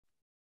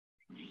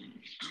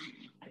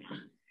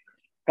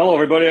Hello,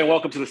 everybody, and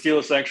welcome to the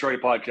Steelers Sanctuary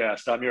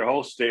podcast. I'm your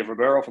host, Dave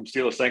Ribeiro from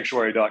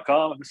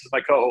SteelersSanctuary.com, and this is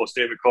my co-host,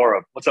 David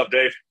Cora. What's up,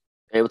 Dave?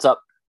 Hey, what's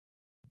up?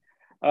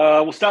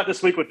 We'll start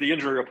this week with the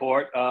injury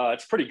report.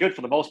 It's pretty good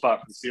for the most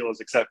part for the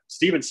Steelers, except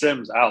Steven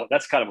Sims out.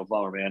 That's kind of a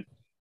bummer, man.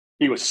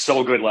 He was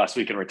so good last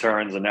week in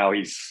returns, and now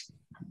he's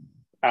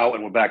out,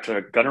 and we're back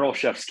to Gunnar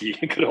Olszewski.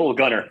 Good old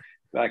Gunnar,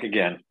 back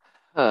again.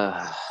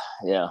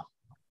 Yeah.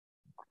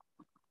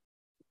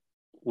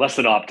 Less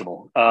than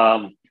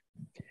optimal.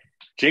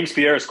 James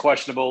Pierre is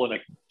questionable, and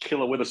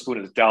Ahkello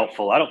Witherspoon is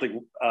doubtful. I don't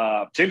think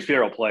James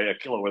Pierre will play.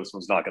 Ahkello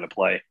Witherspoon's not going to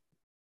play.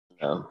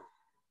 No,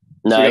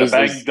 so he's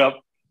banged up.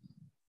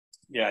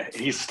 Yeah,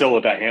 he's still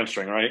with that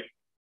hamstring, right?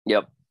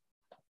 Yep.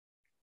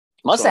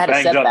 Must have had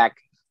a setback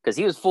because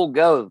he was full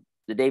go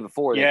the day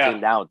before they came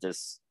down with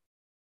this.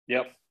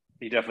 Yep,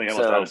 he definitely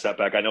must have had a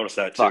setback. I noticed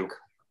that too.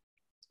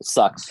 It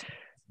sucks.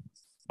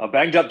 A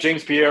banged up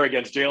James Pierre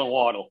against Jalen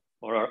Waddle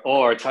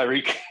or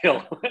Tyreek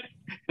Hill.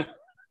 It's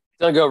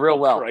gonna go real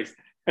well. Christ.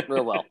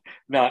 Real well.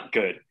 Not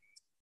good.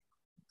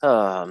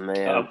 Oh,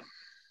 man.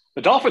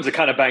 The Dolphins are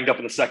kind of banged up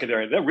in the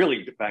secondary. They're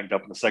really banged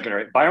up in the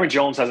secondary. Byron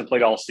Jones hasn't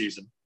played all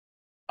season.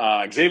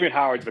 Xavier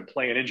Howard's been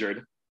playing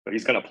injured, but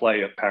he's going to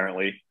play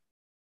apparently.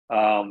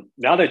 Now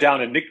they're down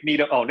to Nick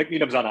Needham. Oh, Nick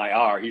Needham's on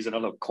IR. He's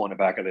another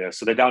cornerback of theirs.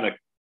 So they're down to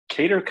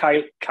Kader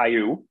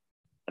Caillou.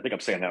 I think I'm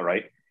saying that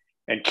right.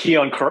 And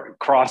Keon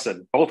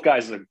Crossan. Both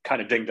guys are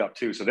kind of dinged up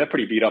too. So they're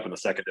pretty beat up in the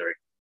secondary.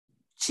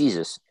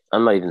 Jesus.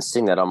 I'm not even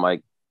seeing that on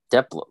my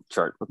depth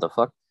chart. What the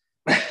fuck?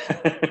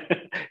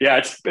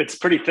 Yeah, it's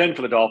pretty thin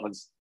for the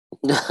Dolphins.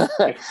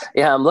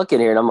 Yeah, I'm looking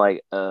here and I'm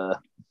like,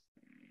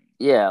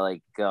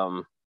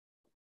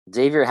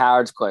 Xavier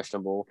Howard's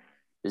questionable.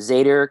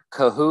 Zader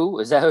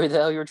Kahu, is that who the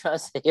hell you were trying to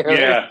say earlier?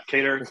 Yeah,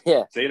 Kader.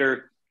 Yeah.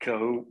 Zader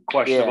Kahu,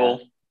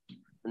 questionable. Yeah.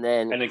 And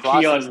then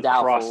Keon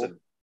doubtful.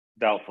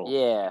 Doubtful.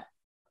 Yeah.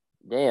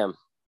 Damn.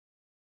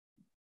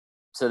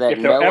 So that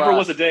if there ever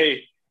was a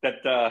day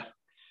that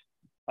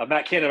a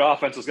Matt Canada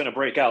offense was going to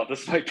break out,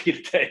 this might be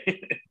the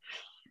day.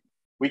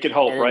 We can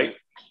hope, right?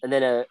 And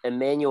then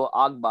Emmanuel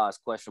Ogbah is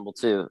questionable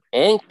too,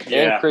 and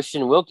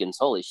Christian Wilkins.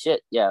 Holy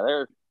shit! Yeah,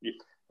 they're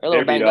a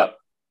little banged up.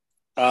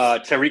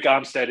 Tariq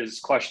Armstead is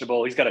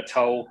questionable. He's got a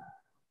toe.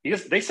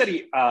 They said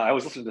I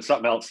was listening to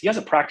something else. He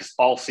hasn't practiced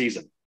all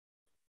season.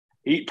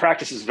 He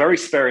practices very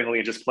sparingly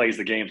and just plays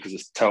the games because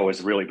his toe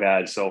is really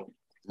bad. So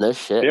no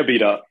shit. They're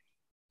beat up.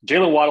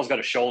 Jalen Waddle's got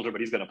a shoulder,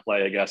 but he's going to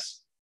play, I guess.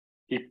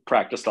 He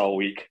practiced all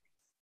week.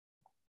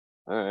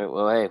 All right.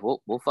 Well, hey,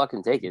 we'll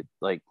fucking take it.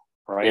 Like,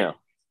 right. You know,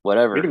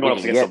 whatever. We've been going up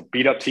against some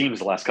beat up teams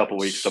the last couple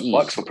of weeks. The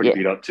Bucks were pretty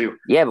beat up too.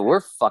 Yeah, but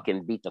we're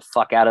fucking beat the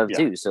fuck out of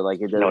too. So like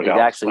it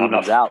actually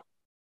evens out.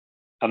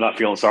 I'm not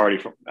feeling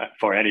sorry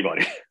for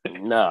anybody.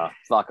 No,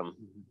 fuck them.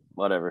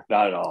 Whatever.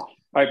 Not at all.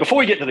 All right. Before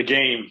we get into the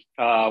game,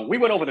 we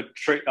went over the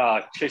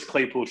Chase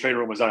Claypool trade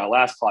rumors on our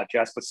last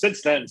podcast, but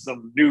since then,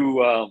 some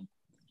new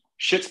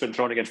shit's been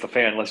thrown against the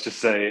fan. Let's just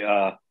say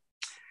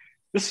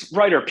this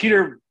writer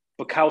Peter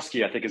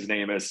Bukowski, I think his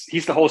name is.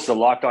 He's the host of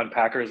Locked On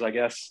Packers, I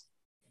guess.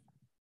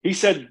 He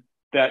said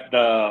that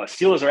the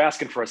Steelers are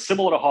asking for a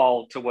similar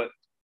haul to what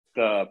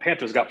the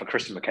Panthers got for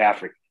Christian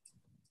McCaffrey.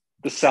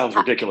 This sounds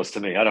ridiculous to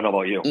me. I don't know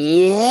about you.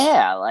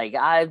 Yeah, like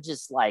I'm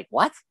just like,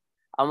 what?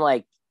 I'm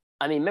like,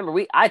 I mean, remember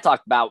I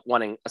talked about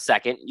wanting a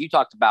second. You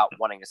talked about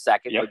wanting a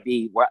second would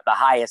be where the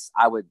highest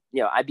I would,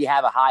 I'd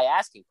have a high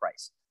asking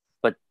price.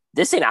 But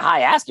this ain't a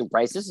high asking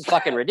price. This is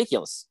fucking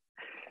ridiculous.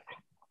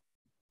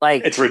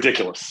 Like it's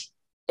ridiculous.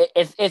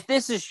 If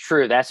this is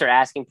true, that's their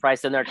asking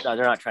price, then they're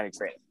not trying to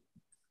trade.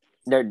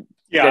 They're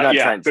not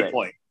trying to good trade.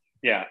 Point.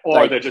 Yeah,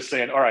 or they're just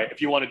saying, all right,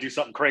 if you want to do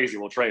something crazy,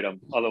 we'll trade them.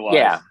 Otherwise,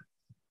 yeah,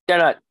 they're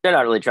not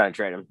really trying to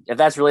trade them. If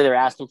that's really their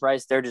asking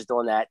price, they're just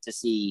doing that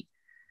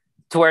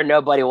to where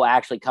nobody will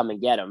actually come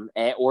and get them,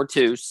 or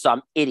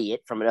some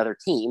idiot from another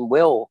team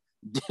will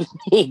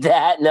need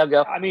that, and they'll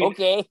go. I mean,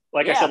 okay,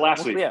 like I said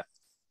last week,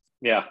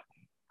 yeah,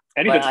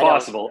 anything's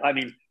possible. I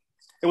mean,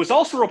 it was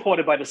also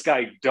reported by this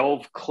guy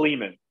Dove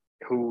Kleeman,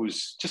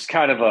 who's just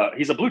kind of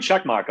he's a blue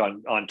check mark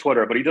on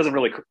Twitter, but he doesn't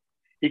really.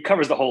 He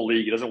covers the whole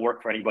league. He doesn't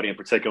work for anybody in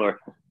particular.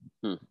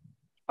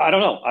 I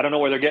don't know. I don't know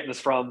where they're getting this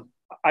from.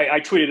 I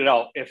tweeted it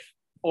out. If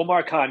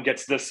Omar Khan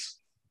gets this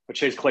for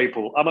Chase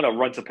Claypool, I'm going to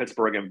run to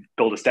Pittsburgh and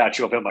build a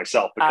statue of him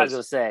myself. I was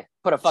going to say,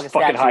 put a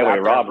fucking highway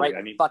out robbery. Right,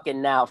 I mean,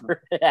 fucking now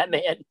for that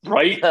man.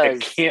 Right?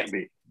 It can't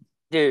be.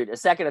 Dude, a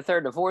second, a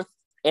third, a fourth,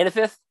 and a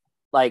fifth?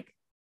 Like,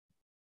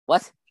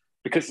 what?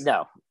 Because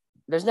no.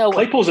 There's no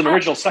Claypool's an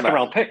original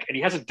second-round pick, and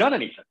he hasn't done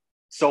anything.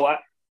 So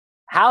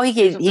how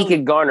he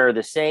could garner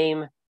the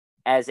same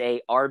as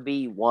a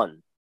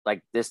RB1.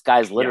 Like, this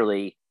guy's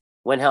literally,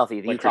 when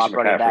healthy, the top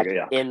running back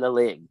in the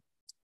league.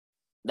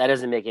 That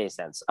doesn't make any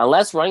sense.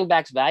 Unless running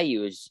back's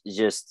value is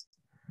just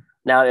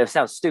 – now, it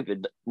sounds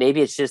stupid, but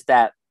maybe it's just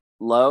that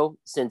low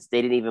since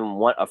they didn't even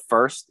want a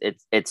first.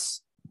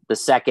 It's the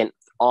second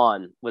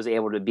on was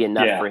able to be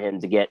enough for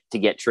him to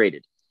get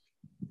traded.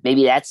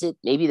 Maybe that's it.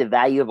 Maybe the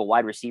value of a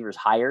wide receiver is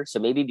higher. So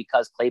maybe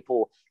because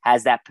Claypool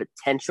has that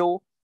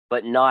potential,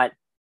 but not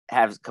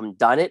have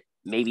done it,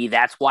 maybe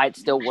that's why it's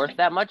still worth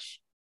that much.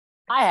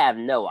 I have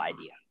no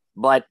idea.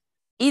 But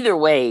either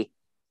way,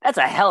 that's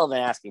a hell of an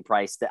asking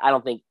price that I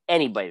don't think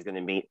anybody's going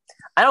to meet.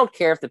 I don't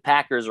care if the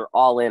Packers are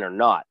all in or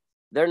not.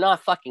 They're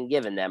not fucking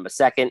giving them a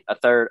second, a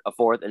third, a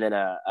fourth, and then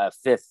a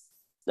fifth,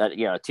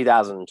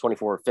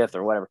 2024 fifth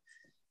or whatever.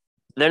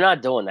 They're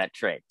not doing that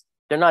trade.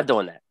 They're not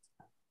doing that.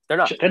 They're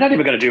not. They're not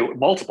even going to do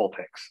multiple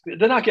picks.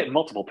 They're not getting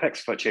multiple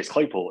picks for Chase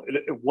Claypool.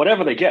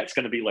 Whatever they get, it's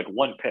going to be like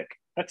one pick.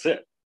 That's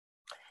it.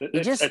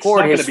 He just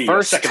scored his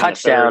first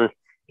touchdown.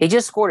 He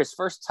just scored his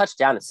first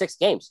touchdown in 6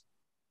 games.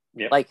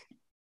 Yep.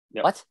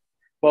 What?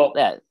 Well,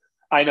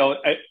 I know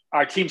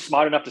our team's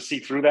smart enough to see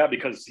through that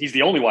because he's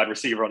the only wide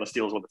receiver on the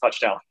Steelers with a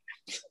touchdown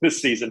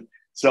this season.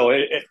 So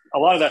a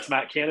lot of that's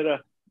Matt Canada.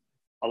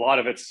 A lot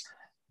of it's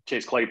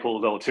Chase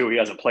Claypool, though, too. He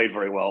hasn't played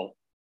very well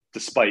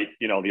despite,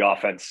 the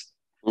offense.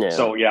 Yeah.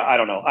 So, I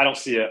don't know. I don't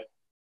see it.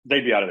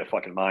 They'd be out of their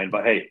fucking mind.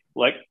 But, hey,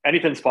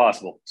 anything's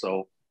possible.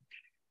 So,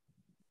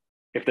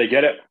 if they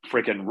get it,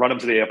 freaking run them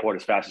to the airport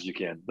as fast as you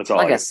can. That's all.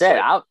 Like I said,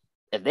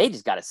 if they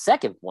just got a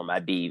second for him,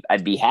 I'd be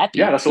happy.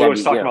 Yeah, that's what I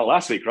was talking about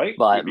last week, right?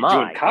 But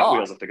doing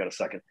cartwheels if they got a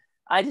second.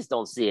 I just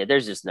don't see it.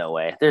 There's just no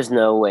way. There's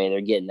no way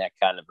they're getting that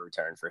kind of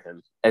return for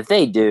him. If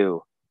they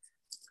do,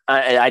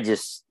 I'd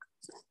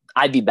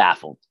be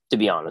baffled, to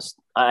be honest.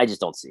 I just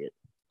don't see it.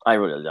 I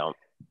really don't.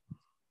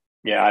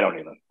 Yeah, I don't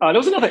either. There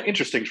was another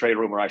interesting trade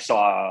rumor I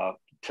saw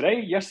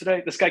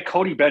yesterday. This guy,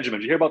 Cody Benjamin.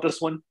 Did you hear about this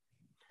one?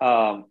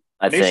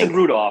 Mason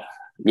Rudolph.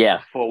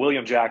 Yeah. For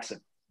William Jackson.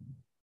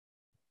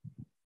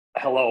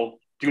 Hello.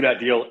 Do that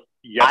deal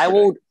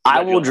yesterday.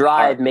 I will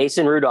drive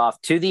Mason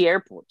Rudolph to the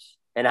airport,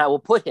 and I will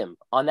put him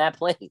on that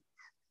plane.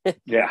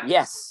 Yeah.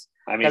 Yes.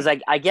 Because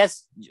I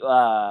guess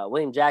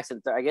William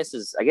Jackson, I guess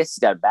he's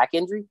got a back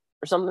injury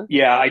or something.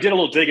 Yeah, I did a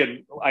little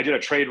digging. I did a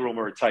trade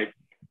rumor type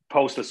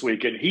post this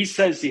week, and he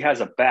says he has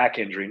a back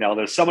injury. Now,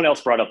 there's someone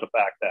else brought up the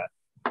fact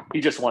that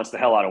he just wants the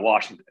hell out of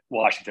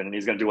Washington, and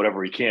he's going to do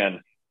whatever he can,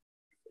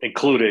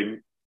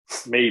 including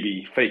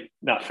maybe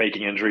not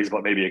faking injuries,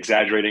 but maybe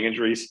exaggerating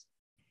injuries.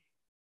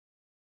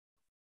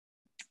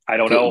 I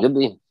don't know. Could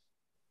be.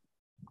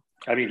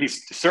 I mean,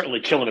 he's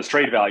certainly killing his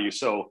trade value.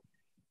 So,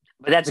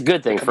 but that's a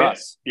good thing for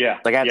us. Yeah,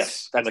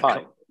 that's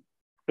fine.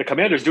 The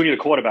Commanders do need a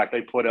quarterback.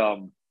 They put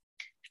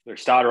their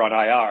starter on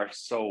IR,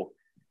 so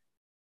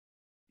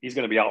he's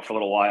going to be out for a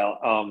little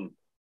while.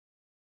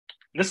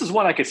 This is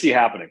one I could see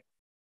happening.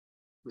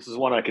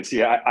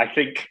 I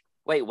think.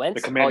 Wait,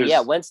 Wentz? The Commanders,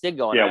 Wentz did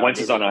go on IR. IR. Yeah, Wentz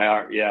is on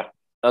IR. Yeah.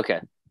 Okay.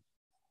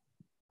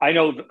 I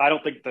don't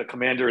think the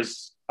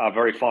Commanders are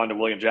very fond of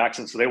William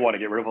Jackson, so they want to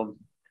get rid of him.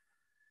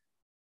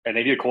 And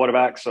they need a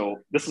quarterback, so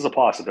this is a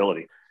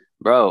possibility.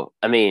 Bro,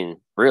 I mean,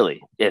 really,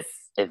 if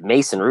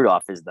Mason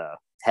Rudolph is the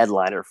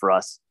headliner for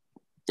us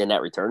in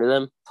that return to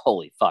them,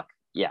 holy fuck,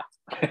 yeah.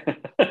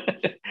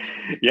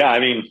 Yeah, I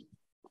mean,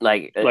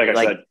 like I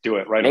said, do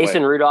it right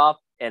Mason away. Rudolph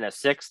and a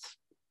 6th,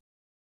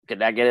 could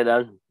that get it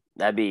done?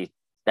 That'd be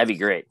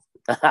great.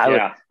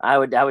 I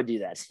would do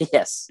that.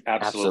 Yes,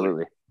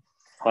 absolutely.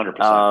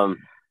 100%.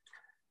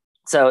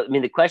 So I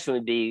mean, the question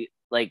would be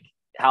like,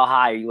 how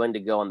high are you willing to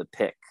go on the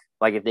pick?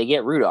 Like, if they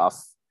get Rudolph,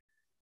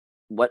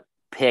 what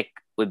pick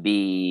would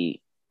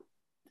be?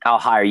 How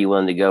high are you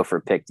willing to go for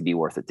a pick to be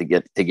worth it to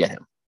get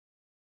him?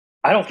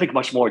 I don't think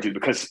much more, dude,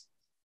 because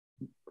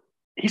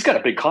he's got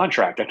a big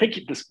contract. I think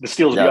the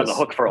Steelers will be on the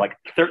hook for like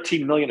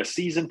 $13 million a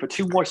season for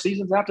 2 more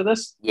seasons after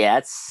this. Yeah,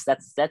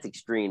 that's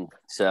extreme.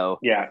 So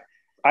yeah,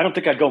 I don't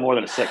think I'd go more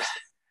than a 6th.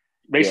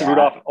 Mason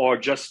Rudolph, or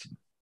just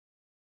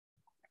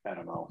I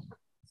don't know.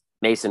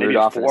 Mason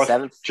Rudolph in the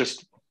 7th,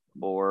 just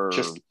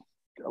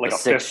like a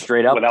 6th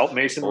straight up without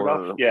Mason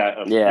Rudolph.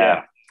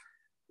 Yeah.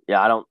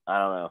 I don't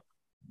know,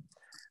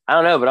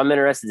 but I'm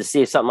interested to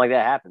see if something like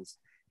that happens,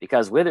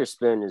 because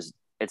Witherspoon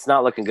it's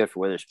not looking good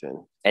for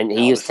Witherspoon, and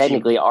he is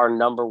technically our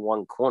number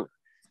 1 corner,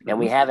 and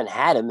we haven't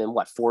had him in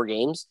 4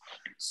 games.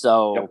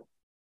 So, or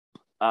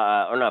not,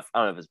 I don't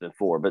know if it's been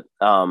 4, but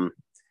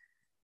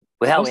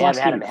we haven't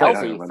had him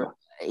healthy.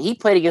 He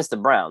played against the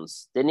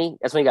Browns, didn't he?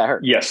 That's when he got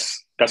hurt.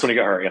 Yes, that's when he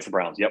got hurt against the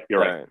Browns. Yep, you're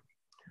right.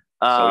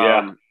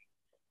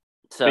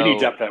 So they need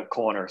depth at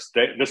corners.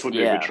 This would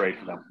be a good trade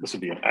for them. This would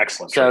be an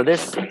excellent trade.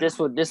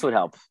 So this would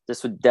help.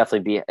 This would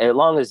definitely be, as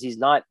long as he's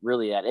not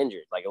really that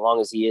injured. Like, as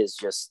long as he is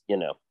just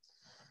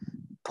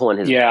pulling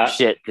his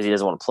shit because he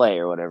doesn't want to play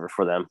or whatever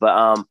for them.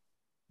 But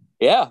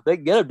yeah, they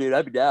can get him, dude.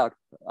 I'd be down.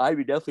 I'd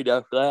be definitely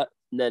down for that.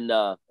 And then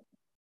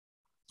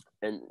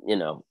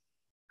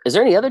is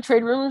there any other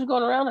trade rumors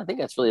going around? I think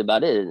that's really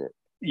about it, isn't it?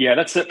 Yeah,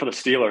 that's it for the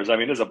Steelers. I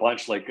mean, there's a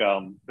bunch like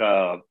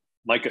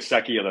Mike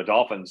Gesicki of the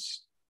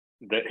Dolphins.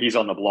 That he's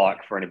on the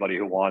block for anybody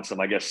who wants him.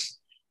 I guess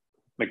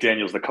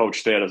McDaniel's the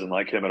coach there, doesn't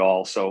like him at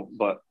all. So,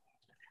 but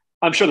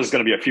I'm sure there's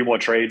going to be a few more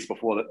trades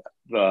before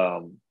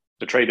the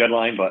trade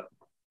deadline. But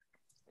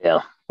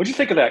yeah, what do you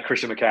think of that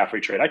Christian McCaffrey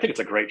trade? I think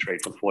it's a great trade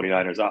for the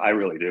 49ers. I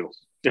really do.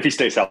 If he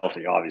stays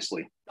healthy,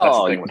 obviously. That's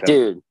the thing with him.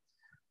 Dude.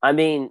 I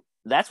mean,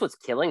 that's what's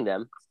killing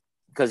them,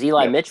 because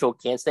Eli Mitchell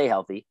can't stay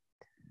healthy.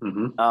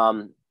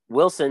 Mm-hmm.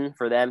 Wilson,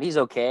 for them, he's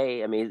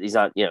okay. I mean, he's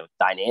not,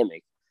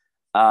 dynamic.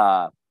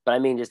 But I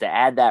mean, just to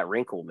add that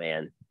wrinkle,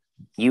 man,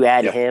 you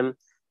add him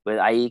with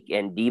Ayuk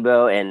and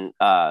Debo and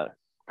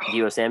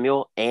Debo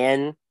Samuel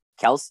and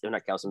Kelsey.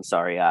 Not Kelsey. I'm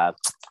sorry. I'm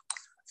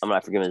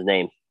not forgetting his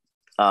name.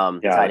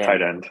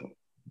 Tight end.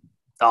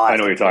 Oh, I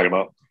know what you're talking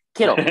about.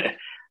 Kittle.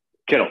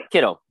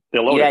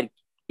 They're loaded.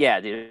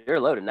 Dude, they're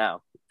loaded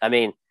now. I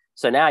mean,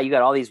 so now you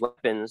got all these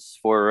weapons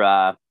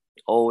for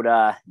old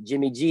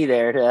Jimmy G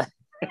there to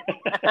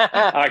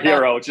our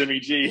hero, Jimmy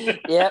G.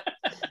 Yep.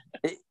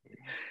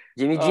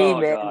 Jimmy G,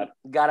 man, God.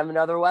 Got him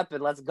another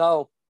weapon. Let's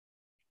go.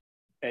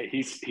 Hey,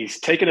 he's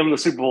taken him to the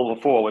Super Bowl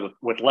before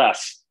with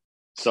less.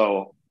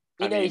 So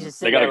he's just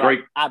they got a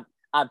great. I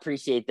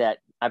appreciate that.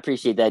 I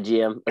appreciate that,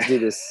 GM. Let's do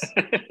this.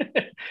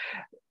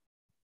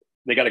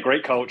 They got a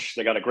great coach.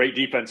 They got a great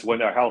defense when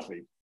they're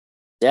healthy.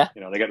 Yeah,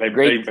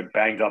 they've been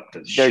banged up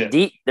to shit.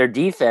 Their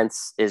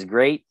defense is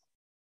great.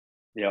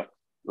 Yeah,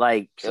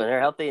 like when they're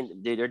healthy,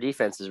 dude, their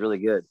defense is really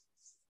good.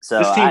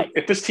 So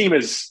if this team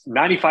is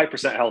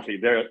 95%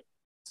 healthy,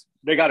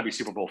 they got to be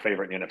Super Bowl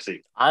favorite in the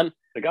NFC. I'm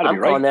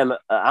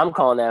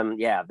calling them.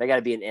 Yeah, they got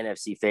to be an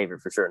NFC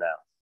favorite for sure now.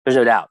 There's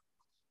no doubt.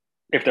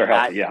 If they're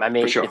healthy, I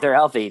mean, for sure. If they're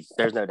healthy,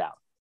 there's no doubt.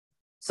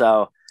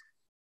 So,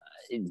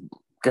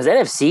 because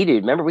NFC,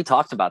 dude, remember we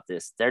talked about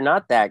this. They're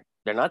not that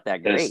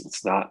great.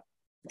 It's not.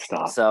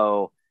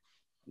 So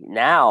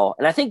now,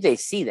 and I think they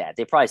see that.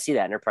 They probably see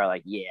that, and they're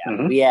probably like,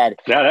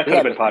 that could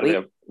have been part of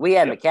it. We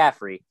had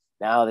McCaffrey.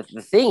 Now the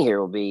thing here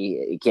will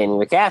be, can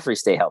McCaffrey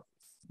stay healthy?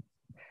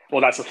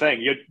 Well, that's the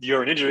thing.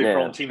 You're an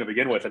injury-prone team to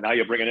begin with, and now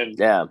you're bringing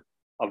in a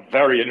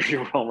very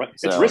injury-prone.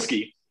 It's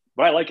risky,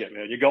 but I like it,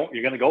 man. You're going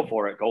to go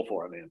for it. Go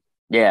for it, man.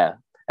 Yeah,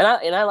 and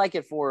I like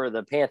it for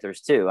the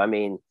Panthers too. I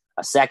mean,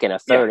 a second, a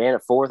third, and a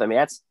fourth. I mean,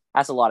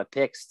 that's a lot of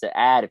picks to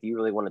add if you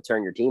really want to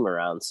turn your team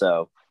around.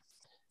 So,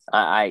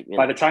 by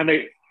the time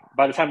they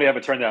ever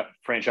turn that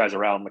franchise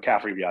around,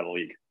 McCaffrey will be out of the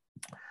league.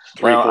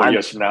 3-4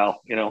 years from now,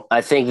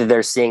 I think that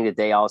they're seeing that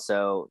they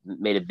also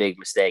made a big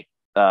mistake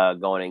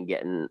going and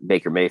getting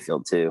Baker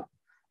Mayfield too.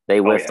 They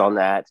whiffed on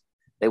that.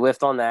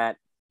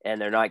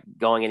 And they're not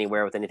going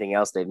anywhere with anything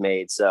else they've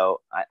made. So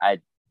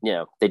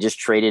they just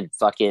traded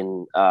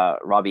fucking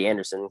Robbie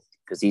Anderson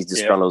because he's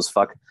disgruntled as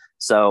fuck.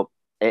 So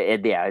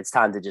it's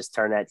time to just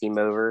turn that team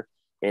over,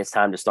 and it's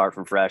time to start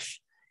from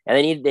fresh. And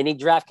they need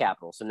draft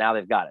capital, so now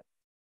they've got it.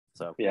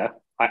 So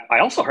I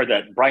also heard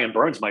that Brian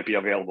Burns might be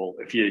available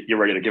if you're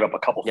ready to give up a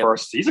couple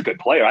firsts. He's a good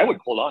player. I would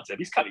hold on to him.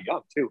 He's kind of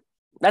young too.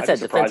 That's a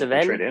defensive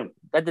end.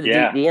 That's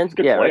the end.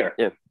 Good player.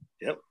 Right?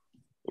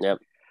 Yep.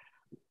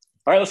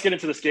 All right, let's get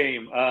into this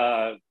game.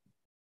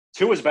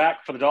 Tua's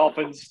back for the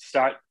Dolphins to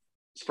start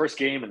his first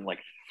game in like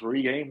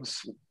 3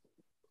 games.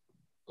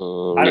 I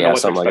don't know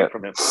what to expect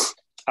from him.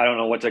 I don't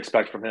know what to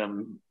expect from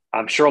him.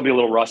 I'm sure he'll be a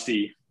little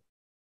rusty.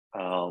 I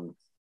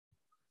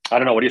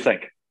don't know. What do you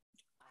think?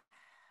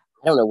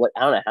 I don't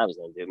know how he's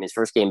going to do. I mean, his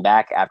first game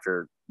back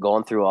after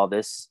going through all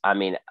this. I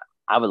mean,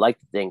 I would like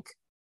to think.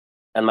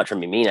 I'm not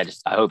trying to be mean.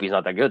 I hope he's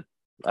not that good.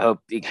 I hope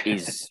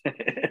he's.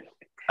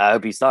 I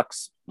hope he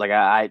sucks. Like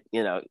and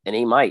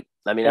he might.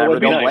 I mean, I really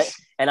don't blame,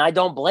 and I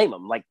don't blame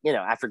him. Like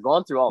after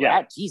going through all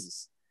that,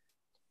 Jesus,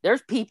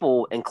 there's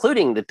people,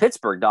 including the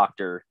Pittsburgh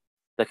doctor,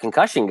 the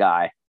concussion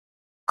guy,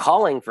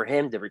 calling for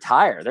him to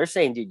retire. They're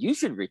saying, dude, you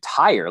should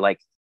retire. Like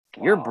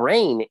your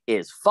brain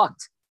is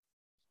fucked.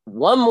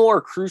 One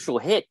more crucial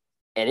hit,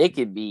 and it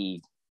could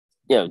be,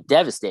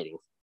 devastating.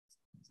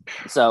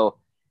 So,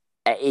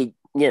 and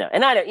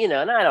I don't,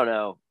 and I don't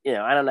know,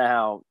 I don't know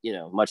how,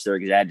 much they're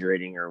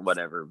exaggerating or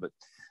whatever, but.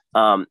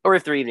 Or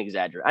if they're even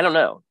exaggerating, I don't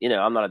know.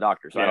 I'm not a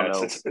doctor, so I don't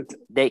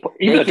know.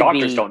 Even the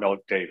doctors don't know,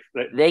 Dave.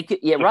 They could,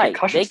 right?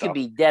 They could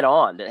be dead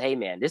on that. Hey,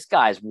 man, this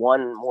guy's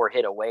one more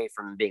hit away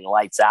from being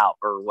lights out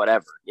or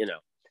whatever,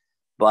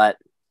 But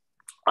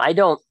I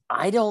don't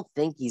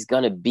think he's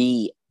going to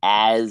be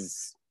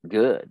as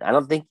good. I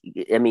don't think.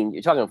 I mean,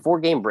 you're talking a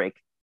 4-game break.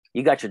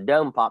 You got your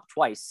dome popped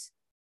twice.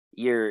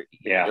 You're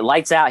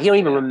lights out. He don't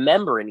even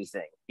remember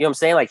anything. You know what I'm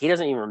saying? Like he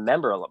doesn't even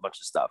remember a bunch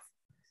of stuff.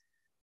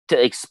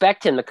 To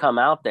expect him to come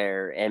out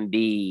there and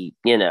be,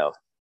 the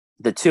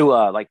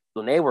Tua, like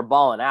when they were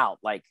balling out,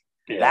 like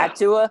that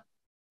Tua,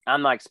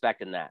 I'm not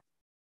expecting that.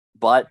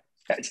 But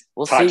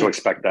we'll see. Hard to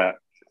expect that.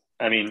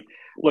 I mean,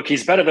 look,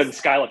 he's better than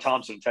Skylar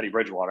Thompson and Teddy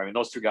Bridgewater. I mean,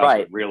 those two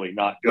guys are really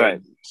not good.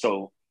 Right.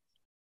 So,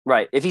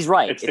 if he's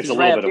right, if he's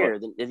right up here,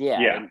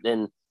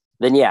 then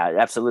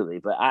absolutely.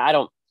 But I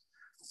don't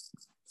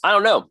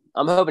know.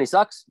 I'm hoping he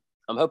sucks.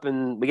 I'm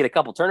hoping we get a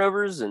couple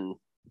turnovers and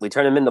we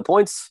turn him into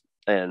points.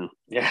 And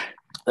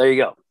there you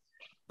go.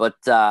 But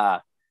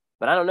I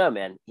don't know,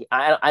 man.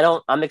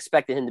 I'm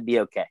expecting him to be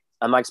okay.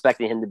 I'm not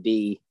expecting him to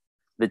be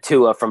the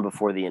Tua from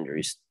before the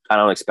injuries. I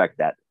don't expect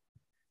that.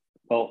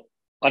 Well,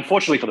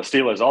 unfortunately for the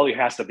Steelers, all he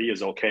has to be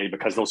is okay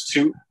because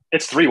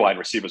it's 3 wide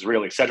receivers,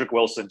 really. Cedric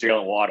Wilson,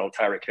 Jalen Waddle,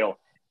 Tyreek Hill.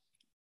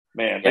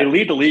 Man, they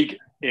lead the league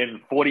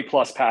in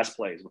 40-plus pass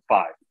plays with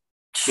 5.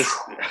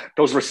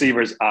 Those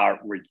receivers are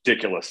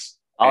ridiculous.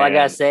 All I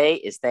got to say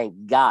is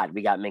thank God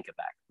we got Minkah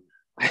back.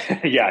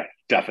 Yeah,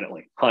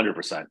 definitely.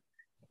 100%.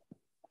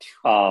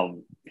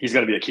 He's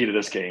going to be a key to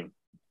this game.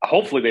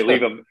 Hopefully they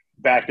leave him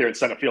back there in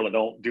center field and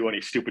don't do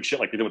any stupid shit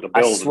like they did with the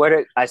Bills. I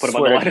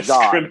swear to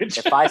God,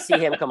 if I see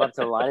him come up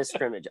to the line of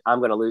scrimmage, I'm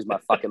going to lose my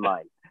fucking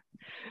mind.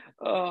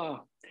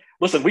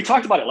 Listen, we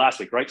talked about it last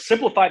week, right?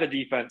 Simplify the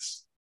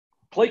defense,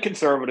 play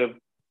conservative,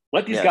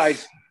 let these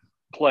guys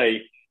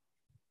play,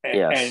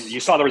 and you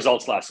saw the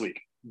results last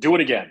week. Do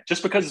it again.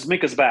 Just because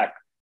Minkah's back,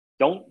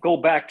 don't go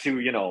back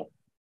to,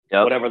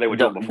 whatever they were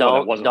doing before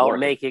that wasn't working. Don't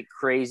make it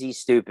crazy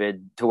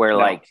stupid to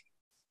where,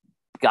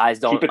 guys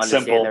don't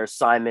understand their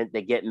assignment.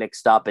 They get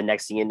mixed up, and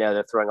next thing you know,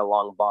 they're throwing a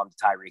long bomb to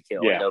Tyreek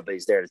Hill, and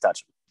nobody's there to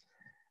touch him.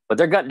 But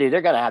they're going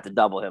to have to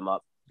double him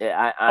up.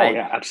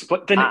 Absolutely.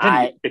 But then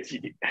it's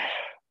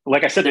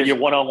like I said, then you're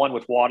one-on-one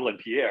with Waddle and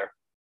Pierre.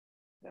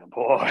 And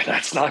boy,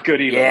 that's not good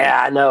either.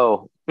 Yeah, I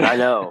know. I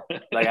know.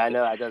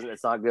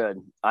 It's not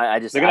good. They're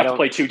going to have to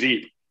play too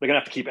deep. They're going to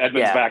have to keep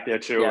Edmonds back there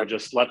too, and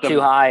just let them too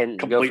high and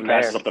complete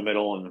passes up the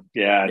middle, and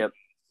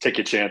take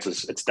your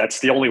chances. That's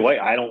the only way.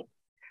 I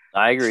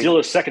agree.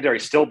 Steelers secondary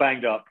still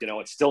banged up.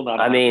 It's still not.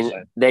 100%. I mean,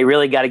 they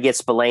really got to get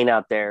Spillane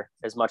out there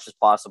as much as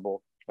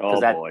possible. Oh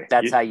boy,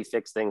 that's how you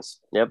fix things.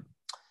 Yep.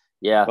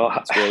 Yeah,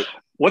 that's great.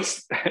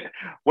 What's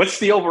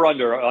the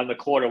over/under on the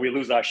quarter? We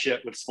lose our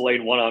shit with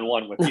Spillane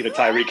one-on-one with either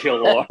Tyreek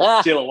Hill or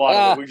Jalen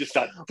Waddle. We just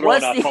start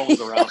throwing our phones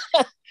around.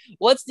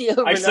 What's the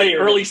over? I say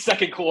early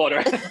second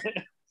quarter.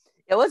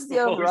 Yeah, what's the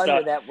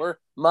over/under that we're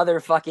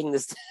motherfucking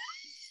the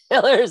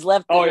Steelers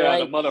left? Oh yeah,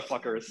 right? The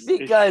motherfuckers.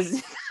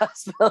 Because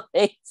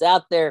Spillane's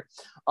out there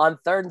on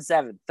 3rd and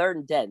 7, 3rd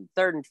and 10,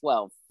 3rd and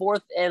 12,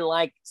 4th and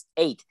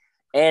 8,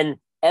 and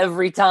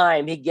every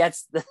time he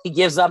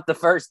gives up the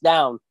first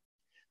down.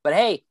 But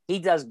hey, he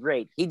does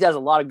great. He does a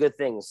lot of good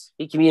things.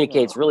 He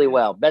communicates really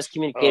well. Best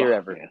communicator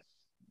ever. Man.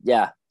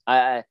 Yeah,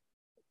 a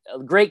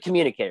great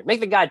communicator. Make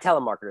the guy a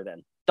telemarketer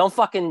then. Don't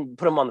fucking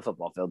put him on the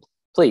football field,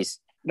 please.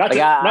 Not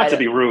to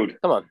be rude.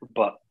 Come on,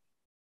 but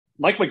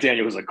Mike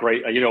McDaniel is a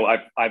great.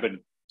 I've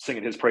been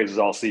singing his praises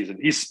all season.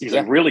 He's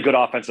a really good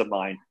offensive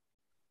mind.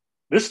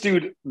 This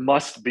dude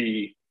must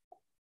be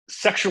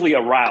sexually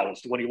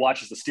aroused when he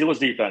watches the Steelers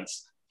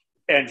defense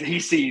and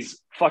he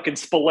sees fucking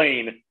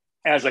Spillane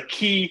as a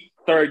key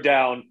third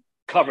down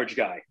coverage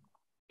guy.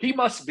 He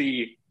must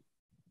be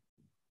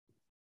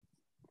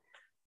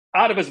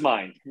out of his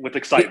mind with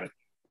excitement.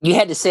 You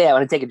had to say I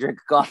want to take a drink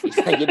of coffee.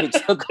 Give me a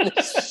choke on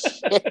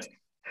this shit.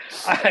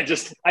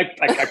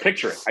 I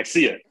picture it. I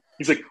see it.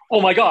 He's like,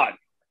 oh my God,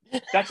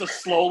 that's a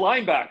slow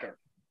linebacker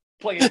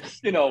playing,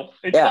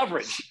 in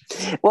coverage.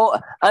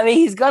 Well, I mean,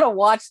 he's got to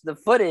watch the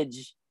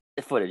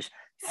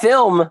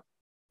film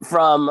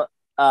from,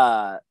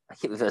 I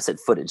said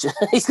footage.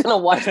 He's going to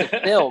watch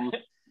the film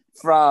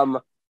from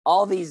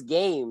all these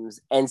games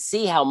and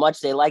see how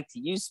much they like to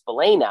use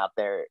Spillane out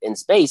there in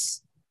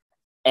space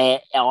and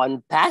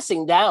on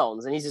passing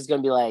downs. And he's just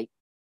going to be like,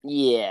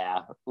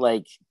 yeah,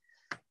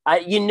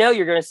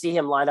 you're going to see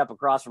him line up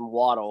across from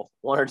Waddle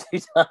 1 or 2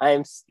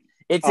 times.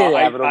 It's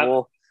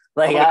inevitable.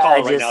 I'm going to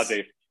call it right now,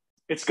 Dave.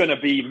 It's going to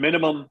be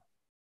minimum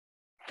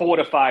 4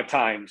 to 5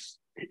 times.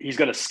 He's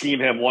going to scheme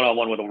him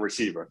one-on-one with a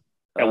receiver.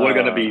 And we're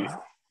going to be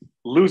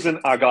losing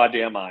our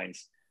goddamn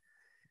minds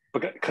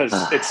because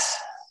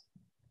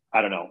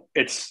I don't know.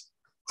 It's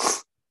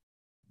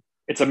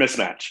a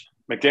mismatch.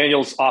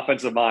 McDaniel's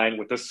offensive mind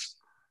with this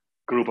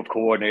group of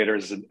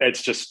coordinators, and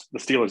it's just the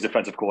Steelers'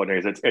 defensive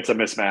coordinators. It's a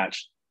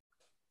mismatch.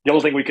 The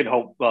only thing we can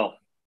hope,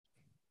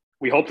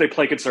 we hope they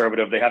play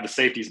conservative. They have the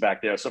safeties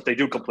back there. So if they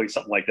do complete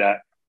something like that,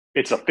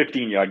 it's a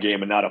 15-yard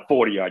game and not a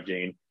 40-yard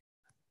gain.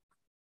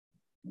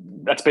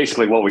 That's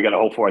basically what we got to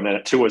hope for. And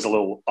then Tua is a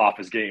little off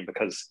his game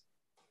because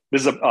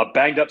this is a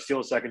banged-up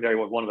Steelers secondary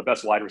with one of the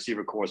best wide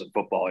receiver cores in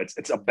football.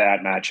 It's a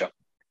bad matchup.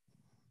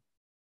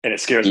 And it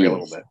scares me a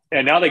little bit.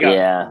 And now they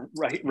got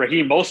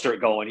Raheem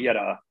Mostert going. He had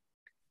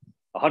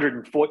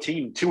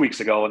 114 2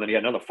 weeks ago, and then he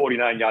had another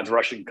 49 yards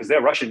rushing because their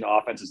rushing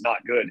offense is not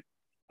good.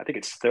 I think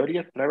it's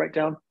 30th. Did I write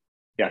down?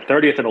 Yeah,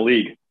 30th in the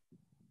league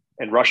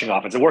in rushing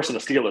offense. It's worse than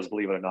the Steelers,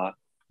 believe it or not.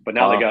 But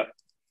now they got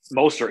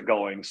Mostert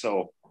going.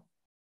 So,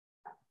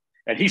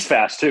 and he's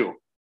fast too.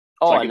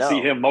 So I can see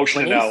him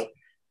motioning out.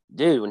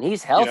 Dude, when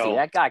he's healthy,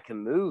 that guy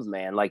can move,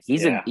 man.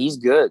 He's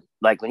good.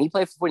 Like when he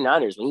played for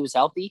 49ers, when he was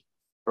healthy,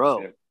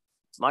 bro,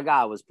 my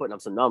guy was putting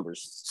up some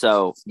numbers.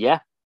 So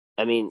yeah,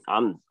 I mean,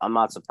 I'm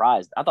not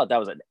surprised. I thought that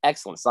was an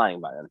excellent signing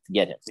by them to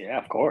get him. Yeah,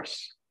 of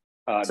course.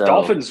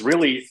 Dolphins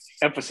really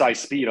emphasize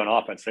speed on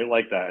offense. They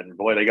like that, and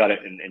boy, they got it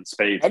in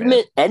spades.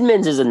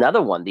 Edmonds is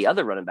another one. The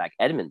other running back,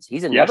 Edmonds,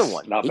 he's another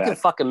one. He can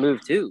fucking move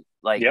too.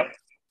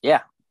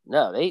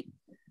 No, they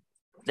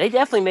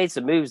definitely made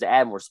some moves to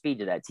add more speed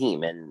to that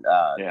team, and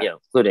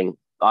including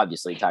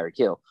obviously Tyreek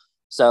Hill.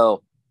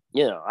 So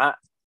it's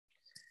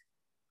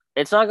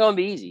not going to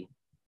be easy,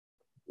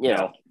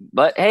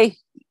 But hey,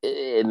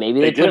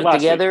 maybe they put it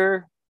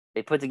together.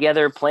 They put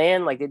together a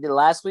plan like they did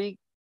last week.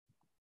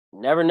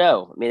 Never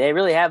know. I mean, they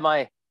really have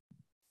my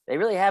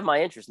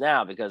interest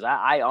now because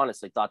I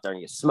honestly thought they were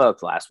going to get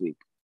smoked last week.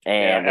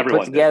 And they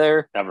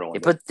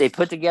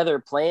put together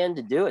a plan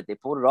to do it. They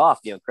pulled it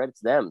off. Credit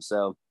to them.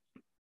 So,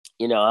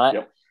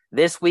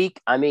 this week,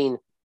 I mean,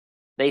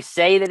 They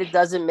say that it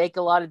doesn't make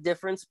a lot of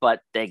difference,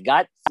 but they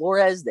got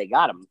Flores. They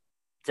got him.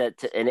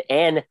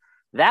 And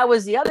that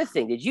was the other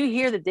thing. Did you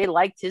hear that they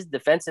liked his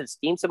defensive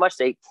scheme so much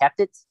they kept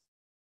it?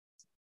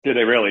 Did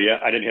they really? Yeah,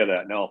 I didn't hear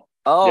that. No.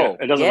 Oh,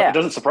 yeah, it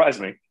doesn't surprise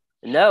me.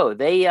 No,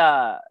 they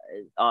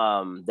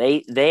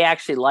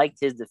actually liked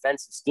his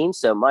defensive scheme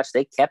so much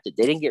they kept it.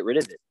 They didn't get rid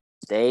of it.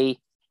 They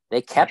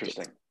kept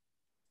it.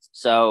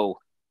 So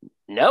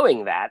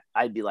knowing that,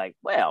 I'd be like,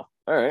 well,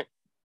 all right.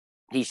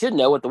 He should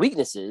know what the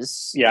weakness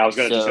is. Yeah, I was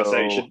just gonna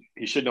say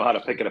he should know how to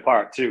pick it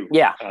apart too.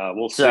 Yeah,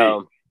 we'll see.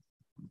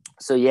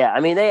 So yeah, I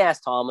mean, they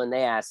asked Tomlin,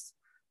 they asked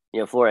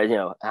Flores,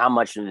 how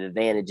much of an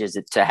advantage is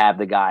it to have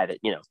the guy that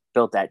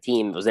built that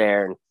team was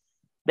there, and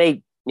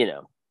they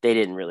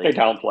didn't really. They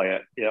downplay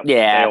it. Yep.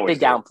 Yeah, they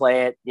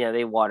downplay it.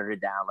 They watered it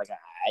down. Like,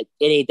 it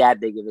ain't that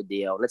big of a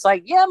deal. And it's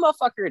like, yeah,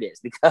 motherfucker, it is.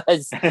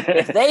 Because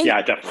if they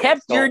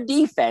kept your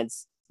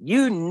defense,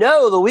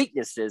 the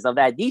weaknesses of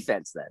that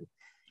defense then.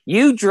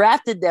 You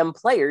drafted them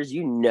players,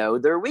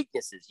 their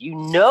weaknesses. You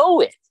know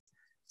it.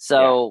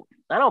 So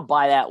I don't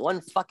buy that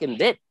one fucking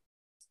bit.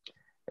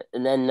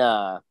 And then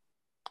there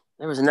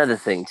was another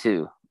thing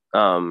too.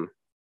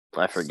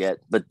 I forget.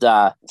 But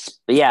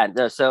yeah,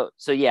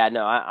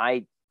 no,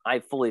 I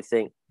fully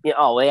think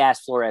they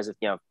asked Flores if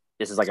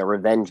this is like a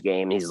revenge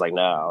game. He's like,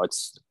 no,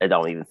 I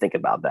don't even think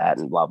about that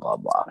and blah blah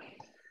blah.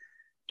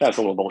 That's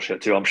a little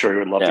bullshit too. I'm sure he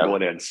would love to go in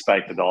there and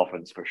spike the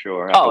Dolphins for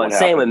sure. Oh, and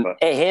same with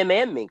him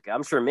and Minka.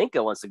 I'm sure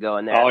Minka wants to go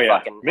in there. Oh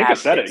yeah, Minka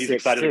said it. He's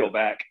excited to go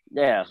back.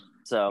 Yeah.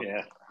 So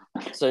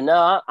So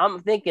no, I'm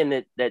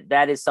thinking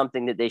that is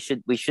something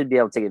that we should be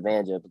able to take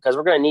advantage of because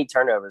we're going to need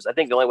turnovers. I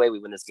think the only way we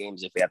win this game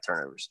is if we have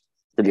turnovers.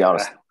 To be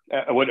honest,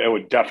 it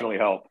would definitely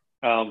help.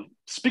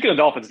 Speaking of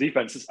Dolphins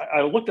defenses,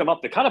 I looked them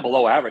up. They're kind of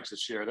below average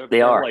this year.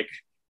 They're like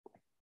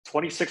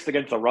 26th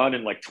against the run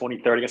and like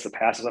 23rd against the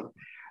passes.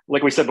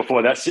 Like we said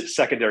before, that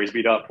secondary's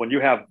beat up. When you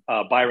have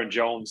Byron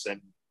Jones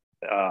and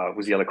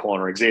who's the other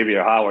corner,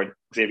 Xavier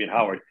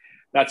Howard,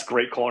 that's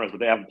great corners, but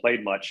they haven't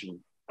played much. And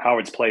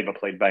Howard's played, but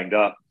played banged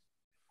up.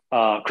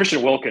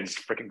 Christian Wilkins,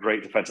 freaking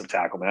great defensive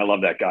tackle, man. I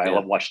love that guy. Yeah. I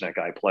love watching that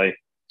guy play.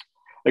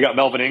 They got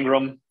Melvin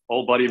Ingram,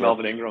 old buddy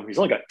Melvin Ingram. He's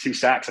only got 2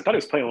 sacks. I thought he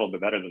was playing a little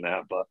bit better than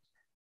that, but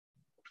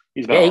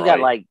he's been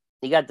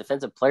he got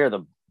defensive player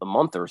of the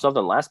month or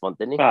something last month,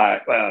 didn't he?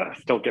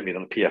 Don't get me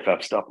on the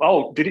PFF stuff.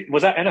 Oh,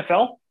 was that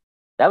NFL?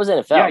 That was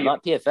NFL,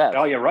 not PFF.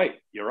 Oh, you're right.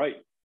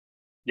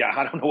 Yeah,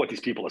 I don't know what these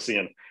people are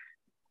seeing.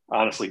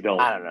 Honestly, don't.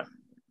 I don't know.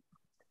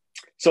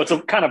 So it's a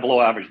kind of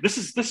below average. This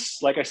is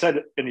like I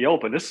said in the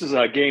open. This is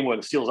a game where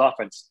the Steelers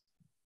offense,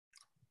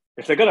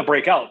 if they're going to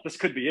break out, this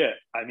could be it.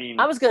 I mean,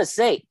 I was going to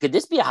say, could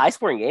this be a high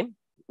scoring game?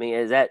 I mean,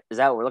 is that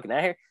what we're looking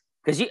at here?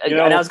 Because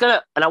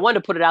I wanted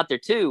to put it out there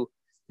too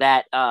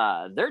that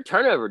their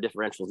turnover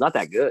differential is not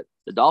that good.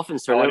 The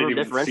Dolphins' turnover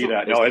differential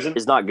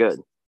is not good.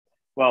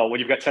 Well, when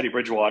you've got Teddy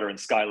Bridgewater and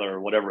Skylar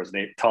or whatever his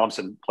name,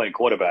 Thompson playing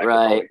quarterback,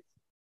 right?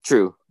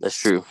 True, that's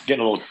true.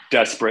 Getting a little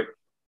desperate.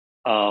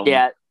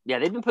 Yeah,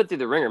 they've been put through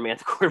the ringer, man.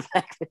 The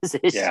quarterback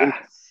position,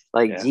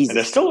 Jesus, and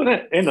they're still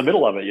in the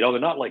middle of it. They're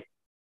not like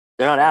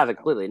they're not out of it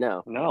completely.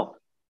 No.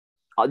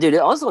 Oh, dude, it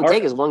also going to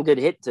take is one good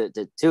hit to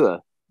Tua.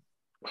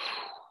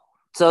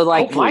 So,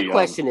 my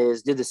question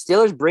is, did the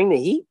Steelers bring the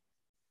heat?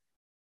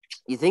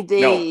 You think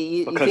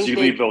they? No, because you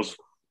leave those.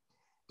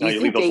 Do you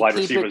think those they wide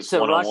keep receivers it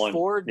to rush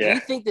forward? Yeah. Do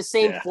you think the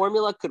same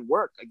formula could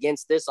work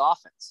against this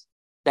offense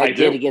that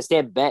did against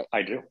Tampa Bay?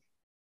 I do.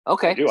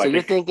 Okay, so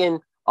you're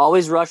thinking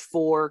always rush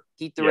 4,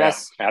 keep the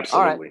rest.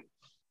 Absolutely. All right.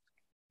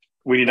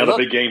 We need another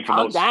big game from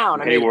those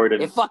Hayward.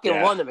 It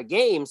fucking won them a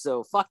game,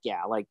 so fuck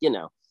yeah.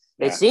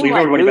 It seemed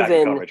like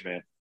moving. Coverage,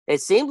 man.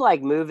 It seemed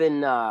like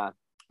moving. God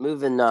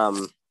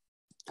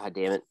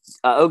damn it,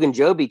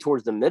 Ogunjobi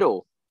towards the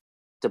middle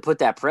to put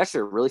that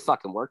pressure really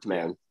fucking worked,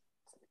 man.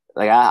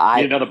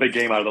 I need another big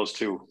game out of those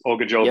two,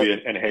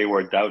 Ogunjobi and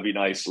Hayward. That would be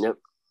nice. Yep.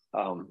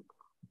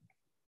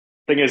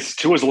 Thing is,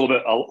 Tua's a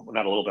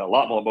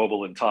lot more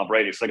mobile than Tom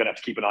Brady, so they're gonna have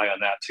to keep an eye on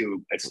that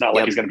too. It's not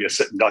like he's gonna be a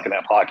sitting duck in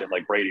that pocket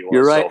like Brady was.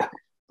 You're right, so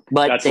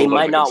but they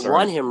might not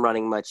want him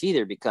running much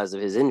either because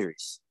of his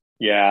injuries.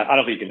 Yeah, I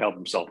don't think he can help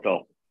himself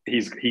though.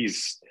 He's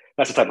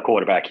that's the type of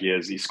quarterback he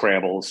is. He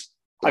scrambles.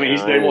 I mean,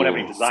 they won't have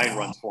any design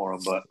runs for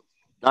him, but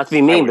not to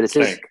be mean, but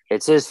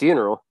it's his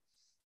funeral.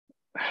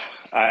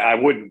 I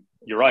wouldn't.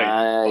 You're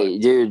right,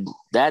 dude.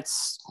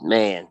 That's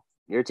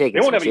you're taking.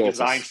 They won't have any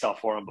design stuff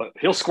for him, but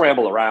he'll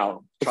scramble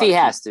around if he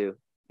has to.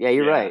 Yeah,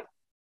 you're right.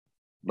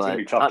 But it's gonna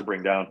be tough to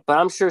bring down. But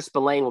I'm sure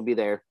Spillane will be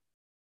there.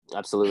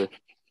 Absolutely.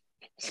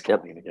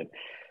 Again.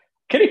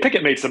 Kenny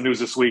Pickett made some news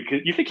this week.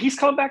 You think he's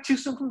coming back too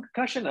soon from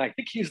concussion? I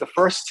think he's the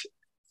first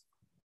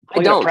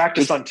player to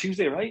practice on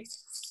Tuesday, right?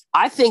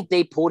 I think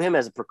they pulled him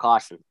as a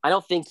precaution. I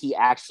don't think he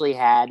actually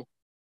had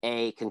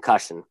a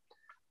concussion.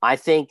 I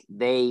think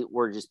they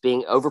were just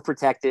being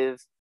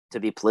overprotective to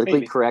be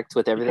politically correct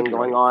with everything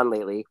going on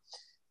lately.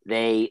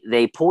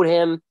 They pulled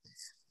him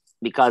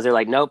because they're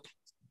like, nope.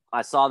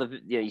 I saw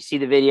you see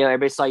the video.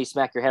 Everybody saw you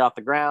smack your head off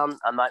the ground.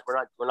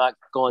 We're not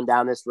going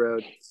down this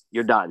road.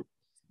 You're done.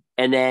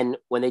 And then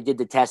when they did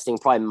the testing,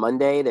 probably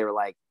Monday, they were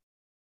like,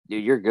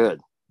 dude, you're good.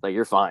 Like,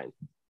 you're fine.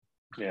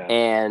 Yeah.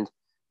 And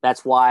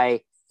that's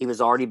why he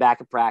was already back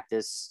at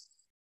practice.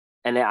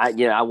 And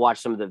I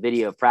watched some of the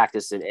video of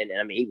practice, and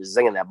I mean, he was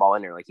zinging that ball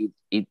in there. Like,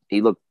 he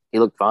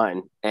looked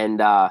fine. And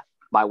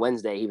by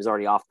Wednesday, he was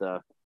already off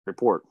the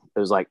report. It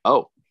was like,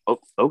 oh,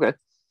 okay.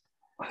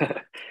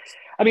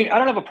 I mean, I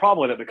don't have a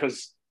problem with it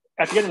because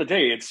at the end of the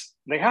day,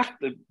 they have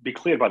to be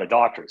cleared by the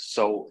doctors.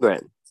 So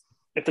right.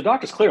 If the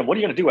doctors clear him, what are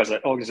you going to do as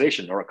an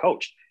organization or a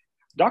coach?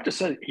 Doctor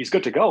said he's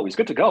good to go. He's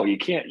good to go. You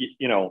can't,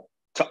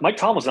 Mike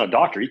Tomlin's not a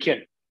doctor. He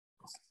can't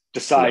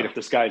decide if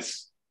this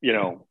guy's,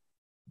 and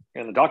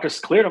the doctors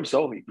cleared him,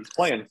 so he's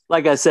playing.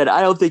 Like I said,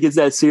 I don't think it's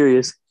that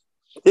serious.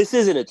 This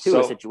isn't a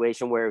Tua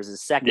situation where it was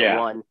his second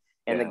one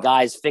and the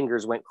guy's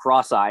fingers went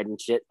cross-eyed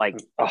and shit.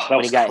 Like,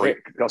 when he got hit.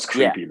 That was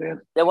creepy,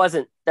 man.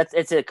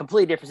 It's a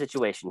completely different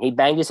situation. He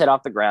banged his head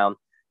off the ground.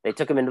 They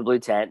took him into the blue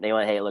tent. They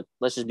went, hey, look,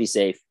 let's just be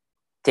safe.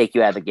 Take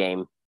you out of the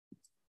game.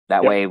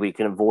 That way we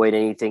can avoid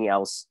anything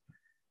else.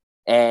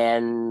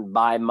 And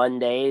by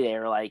Monday, they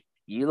were like,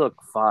 you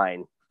look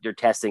fine. Your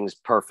testing's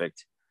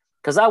perfect.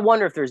 Because I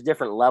wonder if there's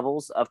different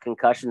levels of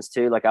concussions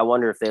too. Like, I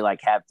wonder if they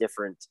have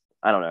different,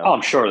 I don't know. Oh,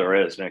 I'm sure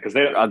there is, man. Because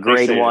a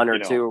grade 1 or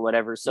 2 or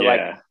whatever. So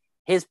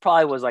his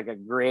probably was like a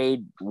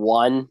grade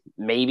 1,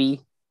 maybe.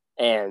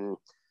 And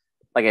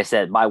like I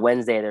said, by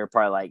Wednesday, they were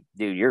probably like,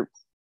 dude,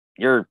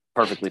 you're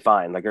perfectly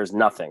fine. Like, there's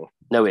nothing,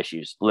 no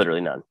issues,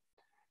 literally none.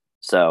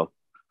 So,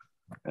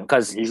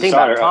 because the thing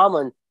about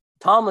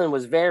Tomlin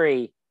was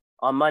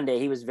on Monday,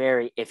 he was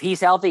if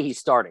he's healthy, he's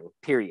starting,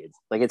 period.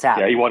 Like, it's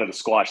happening. Yeah, he wanted to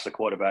squash the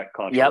quarterback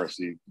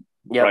controversy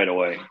right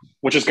away,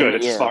 which is good.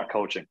 It's smart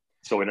coaching.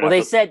 So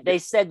they said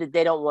that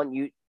they don't want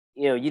you,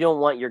 you don't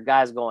want your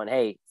guys going,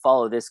 hey,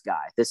 follow this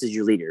guy. This is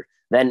your leader.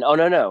 Then, oh,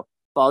 no,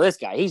 follow this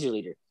guy. He's your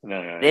leader.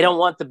 No, they don't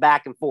want the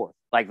back and forth.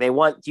 Like, they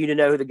want you to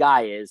know who the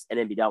guy is and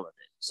then be done with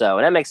it. So,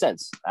 and that makes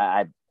sense.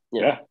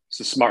 It's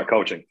a smart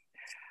coaching.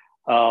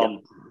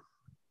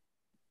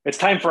 It's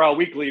time for our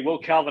weekly Will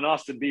Calvin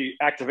Austin be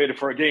activated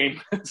for a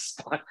game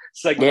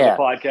segment of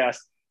the podcast.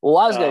 Well,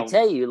 I was going to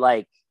tell you,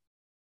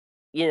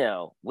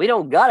 we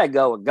don't got to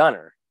go with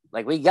Gunner.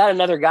 Like, we got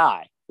another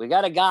guy. We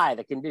got a guy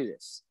that can do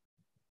this.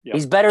 Yep.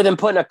 He's better than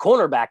putting a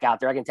cornerback out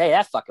there. I can tell you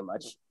that fucking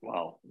much.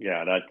 Well,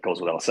 yeah, that goes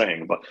without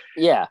saying. But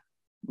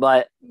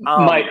but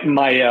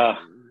my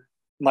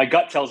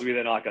gut tells me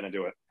they're not going to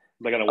do it.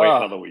 They're going to wait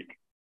another week.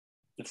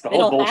 It's the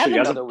whole bullshit. He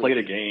hasn't played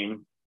a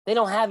game. They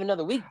don't have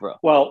another week, bro.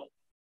 Well,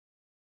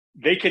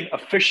 they can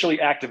officially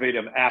activate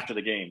him after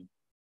the game.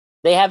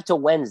 They have till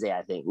Wednesday,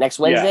 I think. Next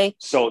Wednesday? Yeah.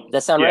 So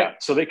that sound right?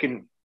 So they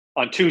can,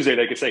 on Tuesday,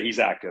 they can say he's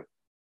active.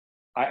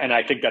 And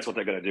I think that's what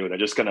they're going to do. They're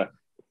just going to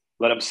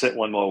let him sit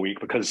one more week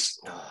because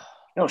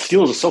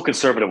Steelers are so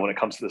conservative when it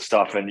comes to this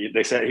stuff. And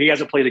they said he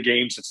hasn't played a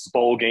game since his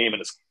bowl game and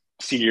his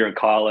senior year in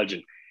college.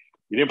 And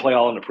he didn't play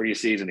all in the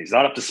preseason. He's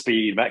not up to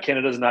speed. Matt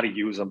Canada doesn't know how to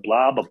use him,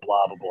 blah, blah,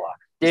 blah, blah, blah.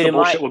 Dude, the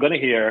bullshit we're going to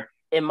hear.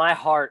 In my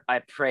heart, I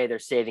pray they're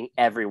saving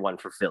everyone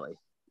for Philly.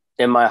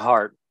 In my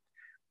heart,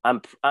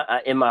 I'm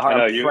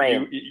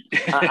praying.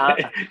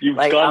 You've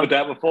gone with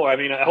that before. I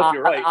mean, I hope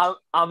you're right.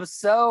 I'm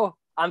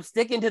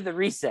sticking to the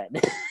reset.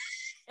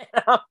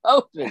 I'm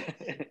hoping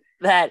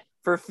that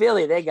for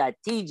Philly, they got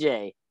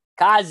TJ,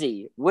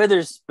 Kazi,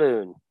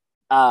 Witherspoon.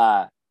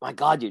 My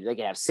God, dude, they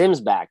could have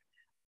Sims back.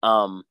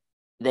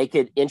 They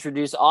could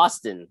introduce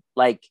Austin.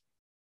 Like,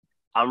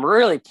 I'm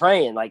really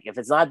praying, like, if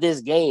it's not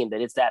this game,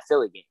 that it's that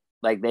Philly game.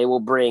 Like, we will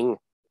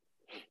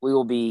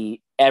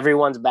be,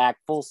 everyone's back,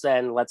 full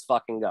send, let's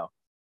fucking go.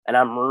 And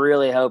I'm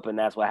really hoping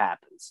that's what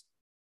happens.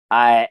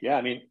 I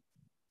mean,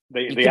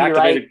 they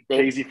activated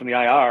Casey from the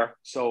IR,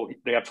 so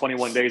they have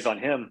 21 days on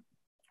him.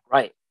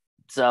 Right.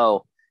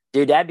 So,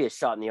 dude, that'd be a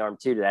shot in the arm,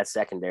 too, to that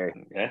secondary.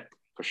 Yeah,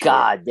 for sure.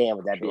 God damn,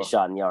 would that be a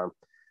shot in the arm.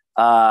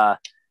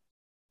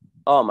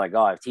 Oh, my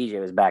God, if TJ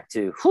was back,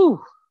 too.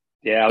 Whew.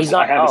 Yeah,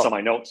 I have this on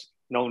my notes.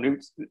 No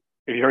news.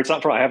 Have you heard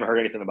something from? I haven't heard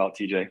anything about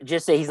TJ.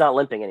 Just say he's not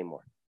limping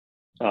anymore.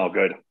 Oh,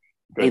 good.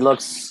 He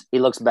looks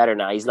better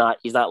now. He's not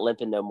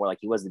limping no more like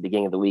he was at the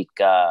beginning of the week.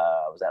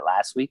 Was that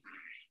last week?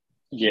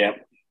 Yeah.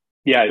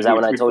 Is that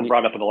when I told you?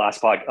 Brought up in the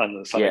last on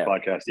the Sunday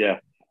podcast. Yeah.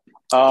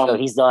 So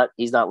he's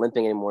not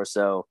limping anymore.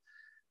 So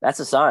that's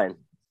a sign.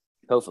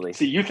 Hopefully.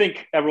 See, you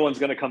think everyone's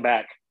going to come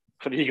back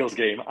for the Eagles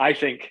game? I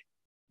think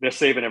they're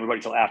saving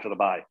everybody till after the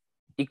bye.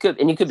 You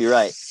could be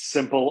right.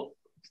 Simple,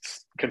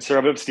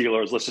 conservative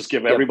Steelers. Let's just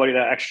give everybody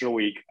that extra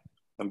week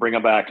and bring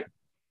them back.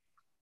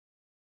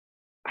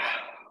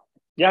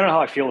 Yeah, I don't know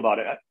how I feel about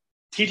it.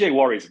 TJ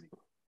worries me.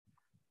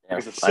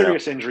 It's a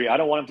serious injury. I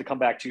don't want him to come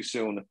back too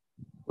soon,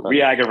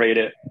 re-aggravate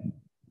it,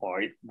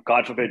 or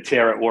God forbid,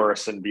 tear it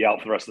worse and be out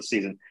for the rest of the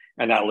season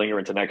and not linger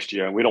into next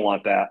year. We don't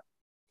want that.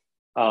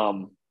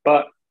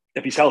 But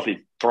if he's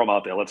healthy, throw him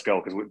out there. Let's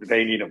go because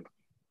they need him.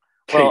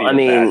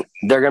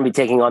 They're going to be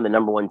taking on the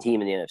number one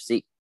team in the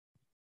NFC,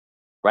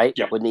 right?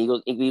 Yep. When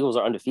the Eagles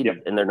are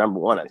undefeated and they're number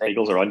one, I think. The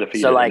Eagles are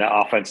undefeated, so, and that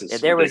offense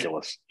is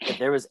ridiculous. If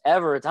there was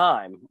ever a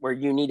time where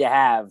you need to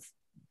have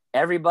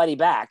everybody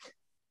back,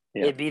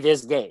 it'd be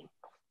this game.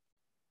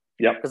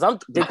 Yep. Because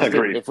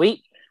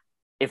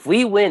if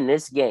we win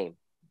this game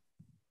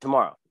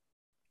tomorrow,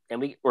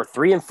 and we're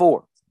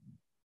 3-4,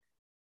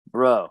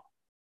 bro,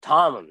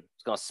 Tomlin's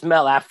going to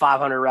smell that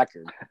 500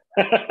 record.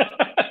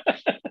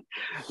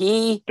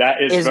 He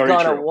is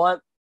going to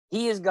want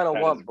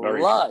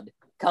blood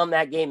come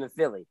that game in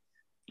Philly.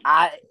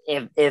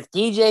 If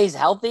DJ's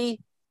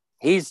healthy,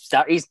 he's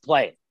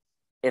playing.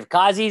 If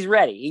Kazi's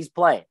ready, he's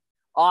playing.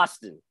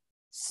 Austin,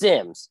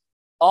 Sims,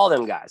 all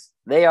them guys,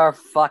 they are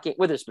fucking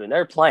Witherspoon.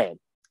 They're playing.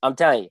 I'm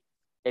telling you,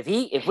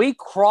 if we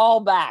crawl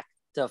back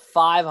to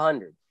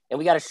 500 and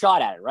we got a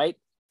shot at it, right?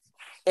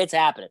 It's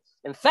happening.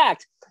 In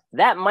fact,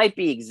 that might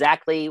be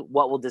exactly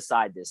what will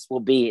decide this. Will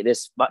be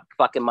this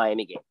fucking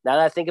Miami game. Now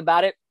that I think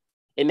about it,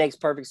 it makes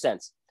perfect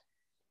sense.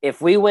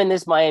 If we win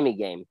this Miami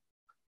game,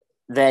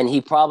 then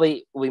he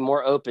probably will be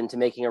more open to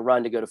making a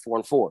run to go to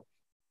 4-4,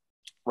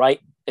 right?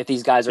 If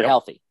these guys are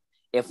healthy.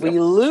 If we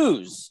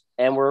lose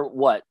and we're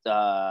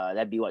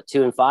that'd be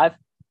 2-5,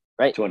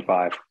 right?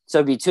 2-5. So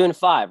it'd be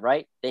 2-5,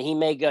 right? Then he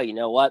may go, you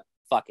know what?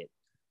 Fuck it.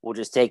 We'll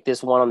just take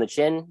this one on the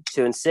chin,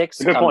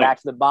 2-6, come back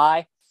to the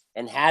bye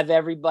and have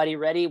everybody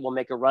ready. We'll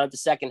make a run at the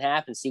second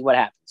half and see what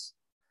happens.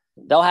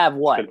 They'll have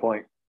what? Good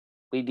point.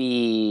 We'd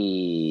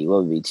be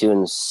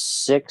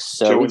 2-6.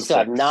 So we still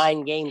have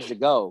 9 games to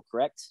go,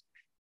 correct?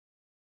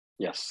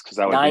 Yes, because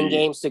that would 9 be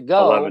games to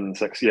go.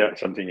 11-6,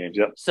 17 games,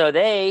 yep. So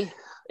they,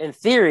 in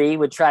theory,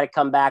 would try to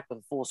come back with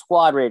a full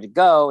squad ready to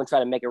go and try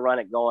to make a run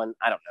at going,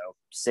 I don't know,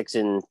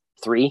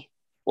 6-3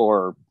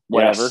 or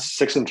whatever.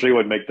 6-3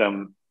 would make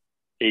them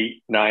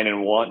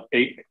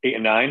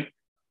 8-9.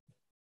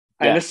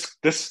 And this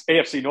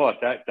AFC North,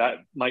 that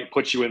might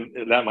put you in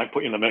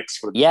the mix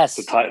for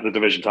the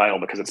division title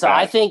because it's so bad.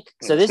 I think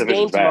so. This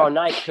game tomorrow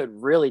night could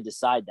really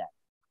decide that.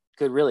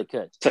 Could.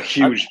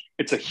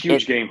 It's a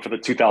huge game for the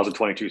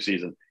 2022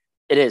 season.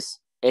 It is.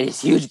 It is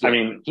huge. Game. I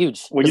mean,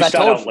 huge. When you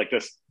start out like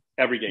this,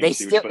 every game is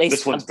huge, but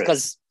this one's big.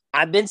 Because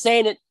I've been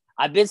saying it.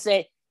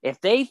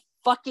 If they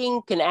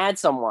fucking can add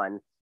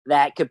someone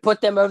that could put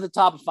them over the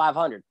top of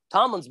 500,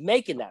 Tomlin's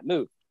making that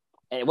move,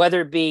 and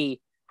whether it be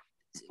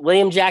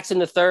William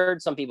Jackson III,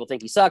 some people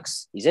think he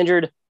sucks. He's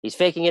injured. He's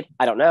faking it.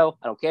 I don't know.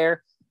 I don't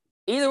care.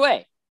 Either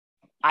way,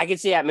 I can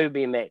see that move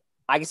being made.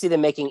 I can see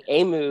them making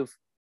a move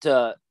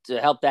to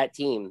help that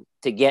team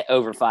to get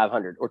over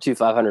 500 or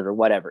 500 or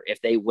whatever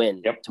if they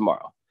win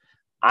tomorrow.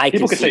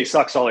 People can say he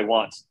sucks all he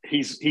wants.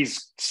 He's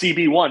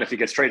CB1 if he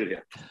gets traded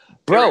here.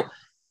 Bro,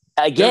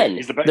 again,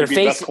 they're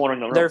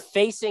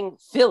facing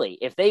Philly.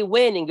 If they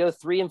win and go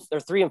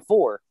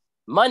 3-4,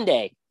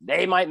 Monday,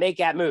 they might make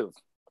that move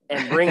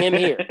and bring him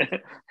here.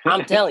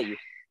 I'm telling you,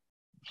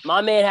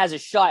 my man has a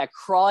shot at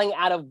crawling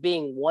out of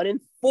being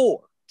 1-4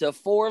 to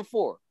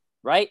 4-4,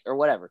 right? Or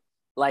whatever.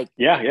 Like,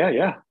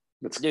 yeah.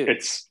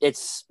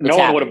 It's no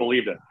one would have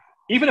believed it.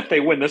 Even if they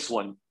win this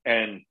one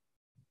and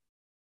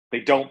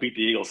they don't beat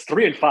the Eagles,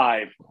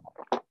 3-5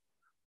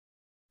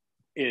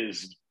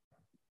 is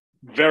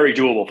very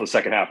doable for the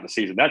second half of the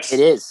season. That's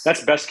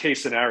best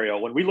case scenario.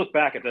 When we look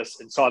back at this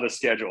and saw this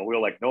schedule, we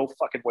were like, no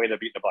fucking way they're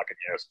beating the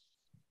Buccaneers.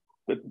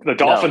 The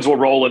Dolphins were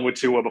rolling with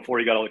Tua before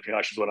he got all the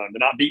concussions with them.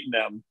 They're not beating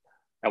them,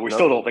 and we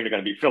still don't think they're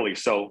going to beat Philly.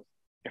 So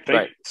if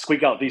they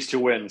squeak out these 2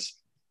 wins,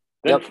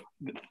 then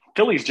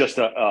Philly's just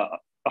a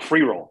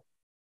free roll.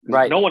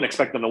 Right. No one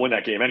expected them to win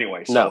that game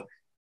anyway. So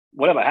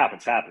whatever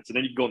happens. And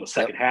then you can go in the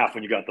second half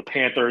when you got the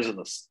Panthers and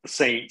the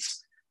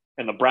Saints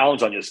and the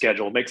Browns on your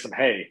schedule. Make some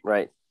hay.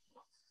 Right.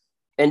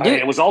 And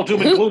it was all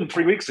doom and gloom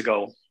 3 weeks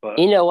ago. But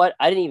you know what?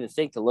 I didn't even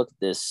think to look at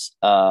this.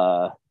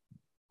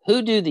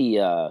 Who do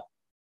the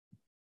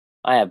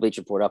I have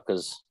Bleacher Report up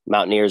because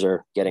Mountaineers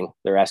are getting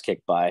their ass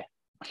kicked by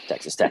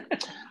Texas Tech.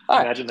 All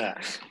right. Imagine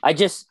that. I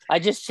just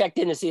checked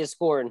in to see a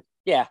score and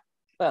well,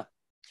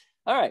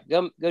 all right,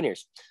 go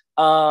Nears.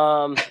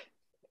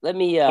 Let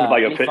me buy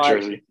you a Pitt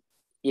jersey.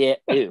 Yeah,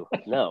 ew,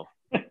 no,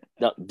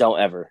 don't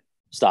ever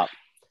stop.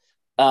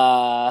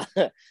 I'm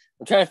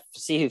trying to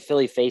see who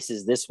Philly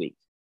faces this week.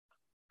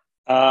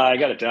 I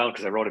got it down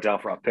because I wrote it down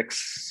for our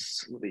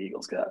picks. Who the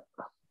Eagles got?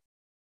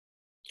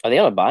 Are they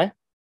on a bye?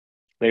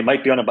 They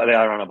might be on a bye. They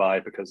are on a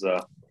bye because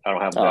I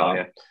don't have them down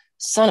yet.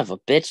 Son of a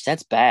bitch,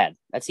 that's bad.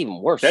 That's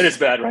even worse. That is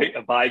bad, right?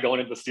 A bye going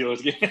into the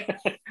Steelers game.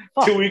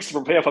 2 weeks to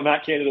prepare for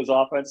Matt Canada's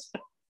offense.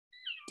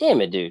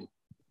 Damn it, dude.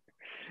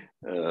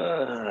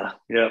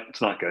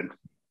 It's not good.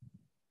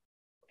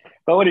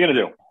 But what are you going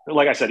to do?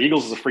 Like I said,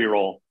 Eagles is a free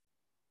roll.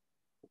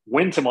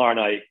 Win tomorrow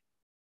night.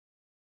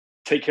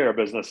 Take care of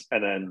business,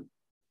 and then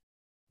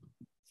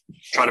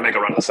try to make a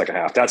run in the second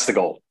half. That's the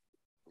goal.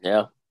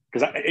 Yeah.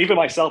 Because even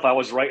myself, I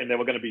was right, and they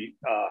were going to be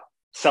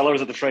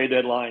sellers at the trade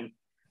deadline.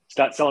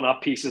 Start selling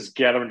off pieces,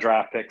 gathering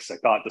draft picks. I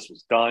thought this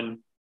was done.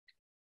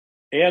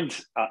 And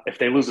if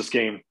they lose this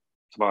game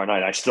tomorrow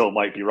night, I still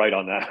might be right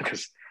on that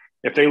because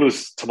if they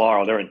lose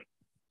tomorrow, they're in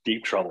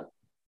deep trouble.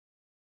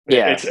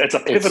 Yeah, it's a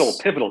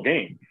pivotal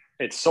game.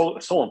 It's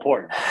so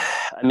important.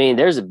 I mean,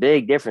 there's a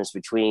big difference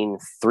between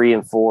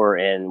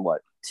 3-4 and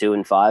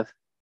 2-5.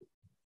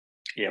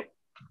 Yeah,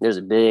 there's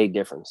a big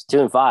difference.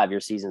 2-5, your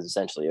season's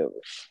essentially over.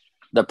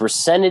 The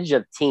percentage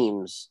of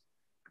teams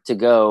to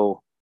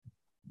go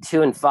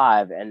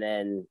 2-5 and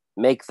then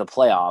make the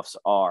playoffs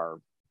are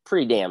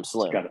pretty damn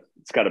slim.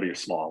 It's got to be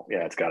small.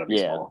 Yeah, it's got to be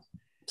small.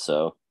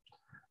 So,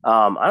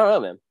 I don't know,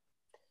 man.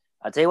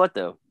 I'll tell you what,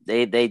 though.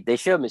 They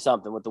showed me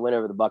something with the win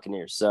over the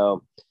Buccaneers.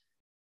 So,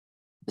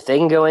 if they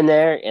can go in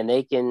there and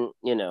they can,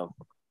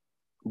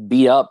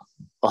 beat up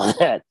on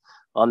that,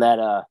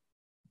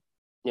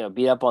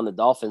 beat up on the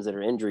Dolphins that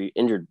are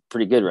injured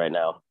pretty good right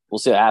now. We'll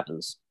see what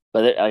happens.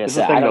 But like I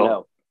said, I don't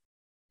know.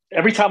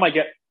 Every time I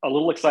get a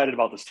little excited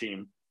about this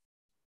team,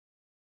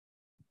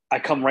 I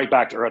come right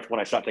back to earth when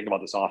I start thinking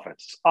about this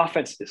offense. This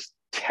offense is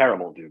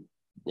terrible, dude.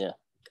 Yeah.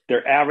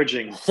 They're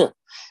averaging.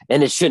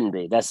 And it shouldn't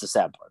be. That's the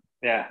sad part.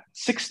 Yeah.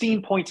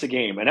 16 points a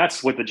game. And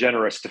that's with the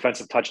generous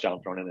defensive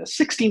touchdown thrown in there.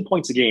 16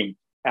 points a game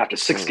after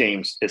 6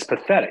 games is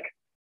pathetic.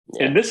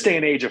 Yeah. In this day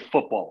and age of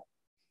football,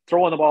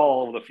 throwing the ball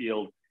all over the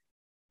field,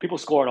 people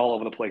scoring all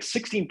over the place,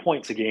 16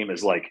 points a game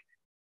is like,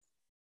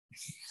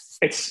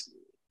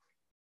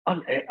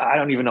 I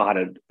don't even know how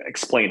to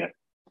explain it.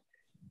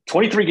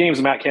 23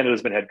 games Matt Canada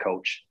has been head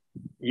coach.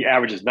 He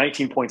averages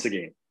 19 points a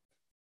game.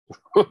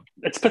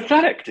 It's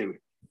pathetic, dude.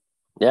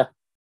 Yeah.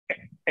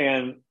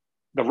 And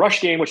the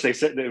rush game, which they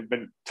said they've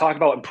been talking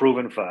about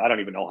improving for I don't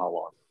even know how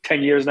long,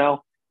 10 years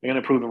now, they're going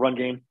to improve the run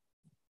game.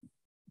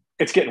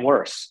 It's getting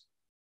worse.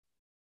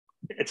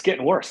 It's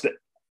getting worse.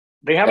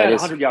 They haven't had a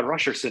 100-yard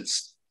rusher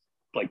since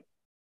like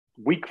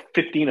week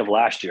 15 of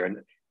last year. And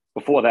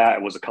before that,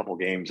 it was a couple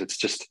games. It's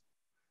just,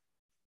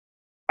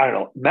 I don't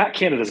know. Matt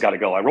Canada's got to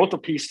go. I wrote the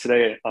piece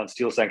today on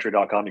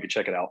steelsanctuary.com. You can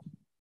check it out.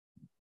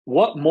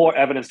 What more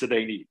evidence do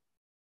they need?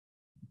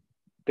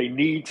 They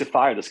need to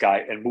fire this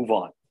guy and move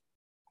on.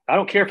 I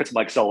don't care if it's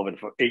Mike Sullivan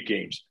for 8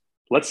 games.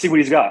 Let's see what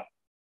he's got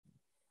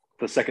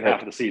for the second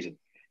half of the season.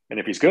 And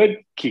if he's good,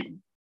 keep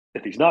him.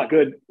 If he's not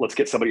good, let's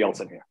get somebody else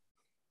in here.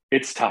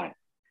 It's time.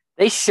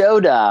 They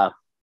showed, I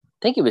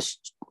think it was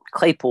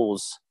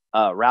Claypool's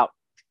route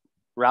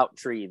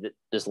tree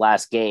this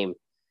last game,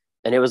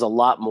 and it was a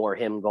lot more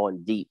him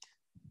going deep.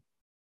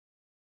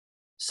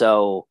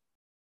 So,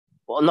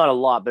 well, not a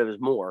lot, but it was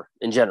more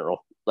in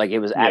general. Like it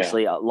was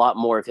actually a lot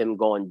more of him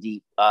going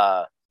deep.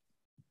 I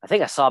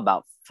think I saw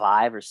about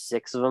 5 or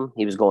 6 of them.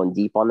 He was going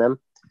deep on them.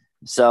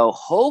 So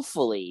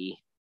hopefully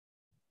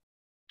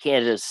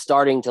Canada's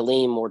starting to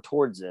lean more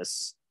towards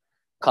this,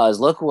 because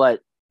look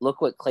what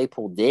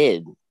Claypool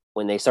did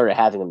when they started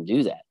having him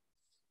do that.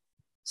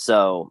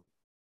 So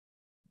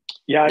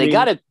yeah, they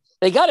got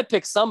to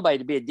pick somebody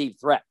to be a deep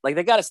threat. Like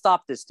they got to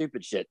stop this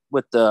stupid shit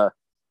with the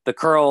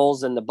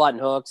curls and the button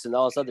hooks and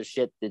all this other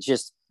shit.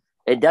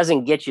 It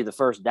doesn't get you the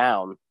first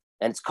down,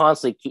 and it's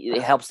constantly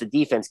it helps the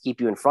defense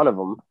keep you in front of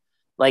them.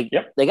 Like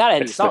they got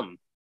to do something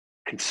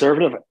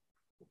conservative,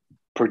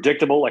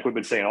 predictable, like we've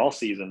been saying all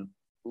season.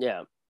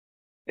 Yeah.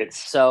 It's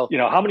so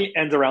how many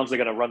end arounds they're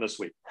going to run this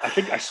week?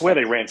 I swear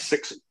they ran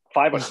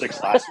 5 or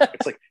 6 last week.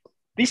 It's like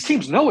these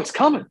teams know it's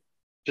coming.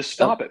 Just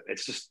stop it.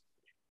 It's just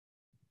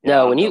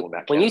when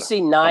you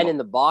see 9 in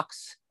the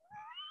box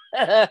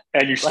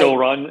and you still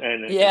run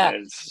and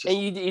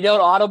you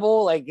don't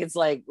audible, like it's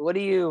like what are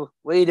you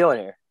doing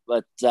here?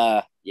 But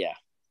because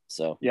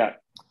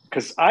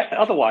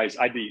otherwise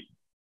I'd be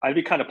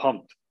kind of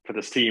pumped for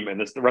this team and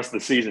the rest of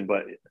the season.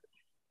 But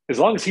as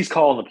long as he's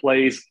calling the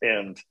plays,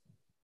 and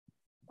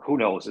who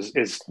knows,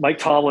 is Mike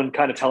Tomlin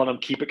kind of telling him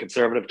keep it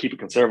conservative,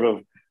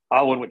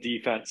 I'll win with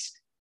defense.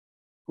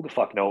 Who the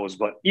fuck knows?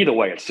 But either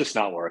way, it's just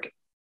not working.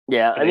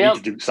 Yeah, I need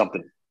to do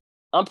something.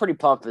 I'm pretty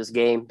pumped for this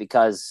game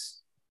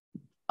because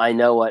I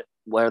know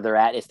where they're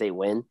at if they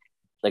win.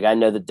 Like I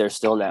know that they're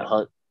still in that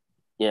hunt.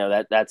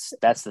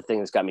 That's the thing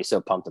that's got me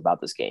so pumped about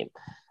this game,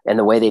 and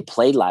the way they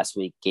played last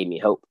week gave me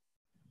hope.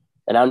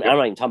 And I'm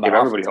not even talking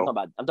about offense. I'm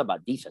talking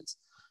about defense.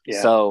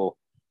 Yeah. So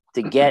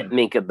to get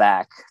Minkah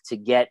back, to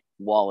get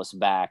Wallace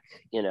back,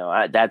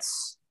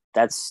 that's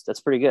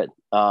pretty good.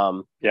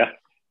 Minkah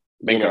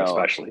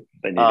especially.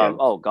 They need him.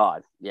 Oh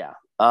God, yeah.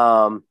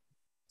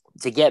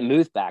 To get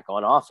Muth back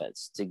on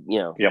offense, to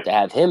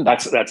have him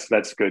back.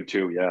 That's good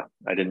too. Yeah,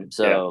 I didn't.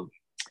 So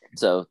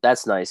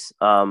that's nice.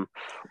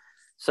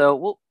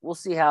 So we'll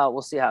see how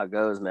it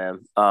goes, man.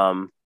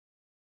 I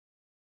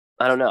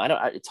don't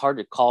know. It's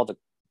hard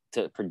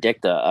to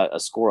predict a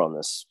score on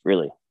this,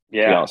 really.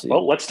 Yeah.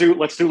 Well, let's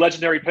do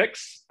legendary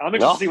picks. I'm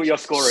interested to see what your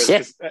score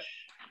is.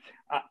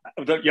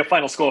 Your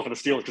final score for the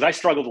Steelers, because I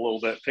struggled a little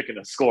bit picking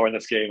a score in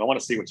this game. I want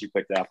to see what you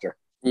picked after.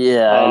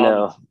 Yeah, I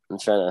know. I'm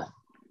trying to.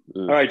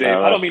 All right, Dave.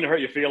 I don't mean to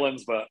hurt your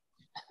feelings, but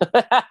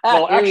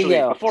well,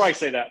 actually, before I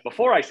say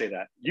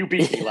that, you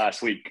beat me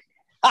last week.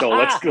 So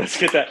let's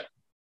get that.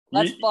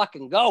 Let's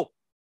fucking go.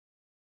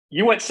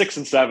 You went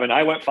 6-7.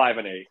 I went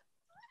 5-8.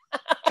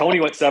 Tony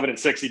went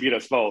 7-6. He beat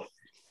us both.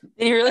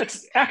 Did he really?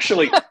 It's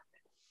actually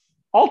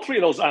all 3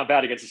 of those aren't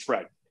bad against the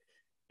spread.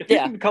 If you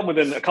can come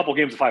within a couple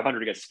games of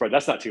 500 against the spread,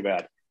 that's not too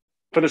bad.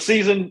 For the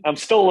season, I'm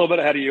still a little bit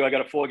ahead of you. I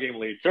got a 4-game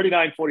lead,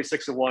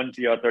 39-46-1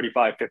 to your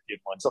 35-50-1.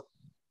 So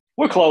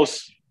we're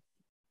close.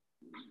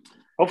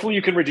 Hopefully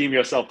you can redeem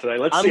yourself today.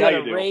 Let's see how you do.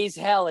 I'm going to raise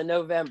hell in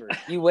November.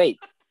 You wait.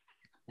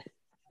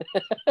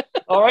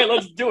 All right,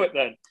 let's do it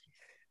then.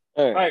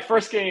 All right,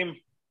 first game,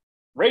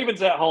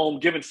 Ravens at home,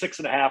 giving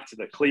 6.5 to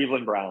the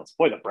Cleveland Browns.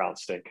 Boy, the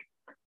Browns stink.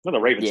 No, the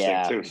Ravens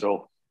stink too.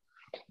 So,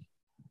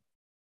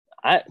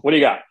 what do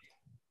you got?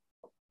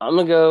 I'm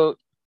gonna go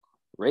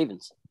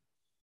Ravens.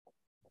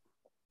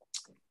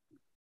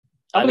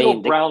 I'm gonna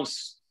go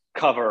Browns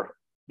cover.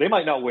 They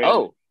might not win.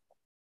 Oh,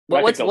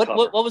 what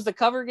was the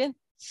cover again?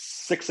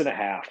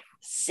 6.5.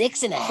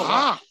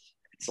 6.5.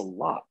 It's a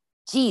lot.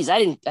 Jeez, I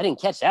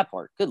didn't catch that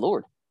part. Good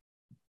Lord.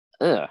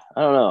 Ugh,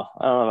 I don't know if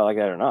I like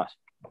that or not.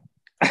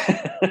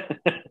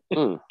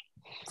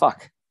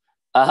 Fuck.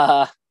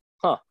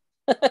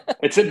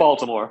 It's in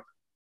Baltimore.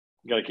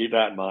 You got to keep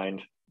that in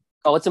mind.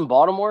 Oh, it's in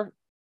Baltimore?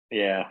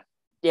 Yeah.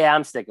 Yeah,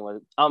 I'm sticking with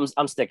it.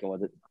 I'm sticking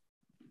with it.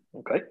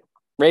 Okay.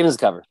 Ravens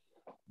cover.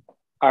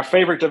 Our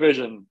favorite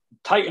division.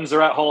 Titans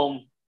are at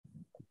home.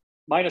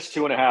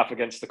 -2.5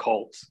 against the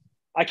Colts.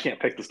 I can't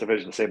pick this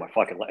division to save my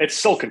fucking life. It's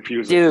so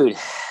confusing. Dude.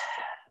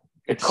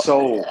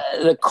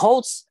 The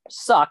Colts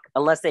suck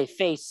unless they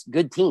face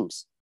good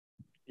teams.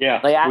 Yeah,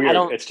 like, I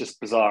don't. It's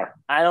just bizarre.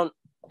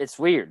 It's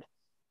weird.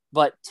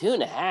 But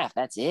 2.5,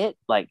 that's it?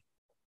 Like,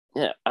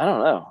 yeah, I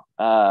don't know.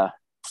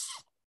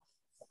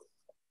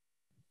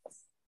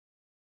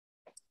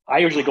 I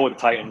usually go with the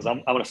Titans.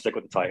 I'm going to stick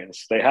with the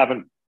Titans. They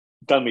haven't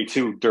done me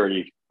too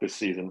dirty this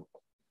season.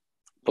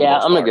 Yeah,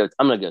 I'm going to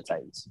go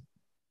Titans.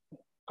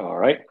 All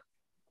right.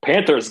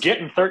 Panthers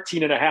getting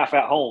 13.5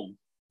 at home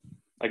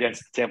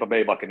against the Tampa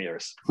Bay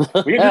Buccaneers. We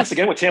going to do this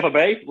again with Tampa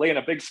Bay, laying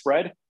a big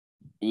spread?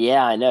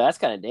 Yeah, I know. That's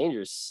kind of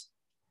dangerous.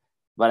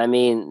 But, I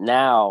mean,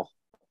 now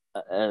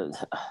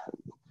that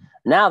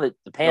the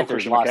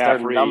Panthers lost their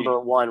number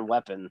one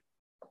weapon,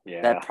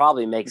 that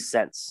probably makes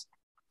sense.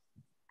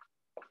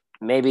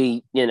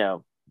 Maybe,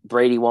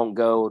 Brady won't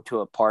go to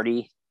a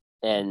party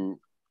and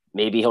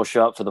maybe he'll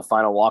show up for the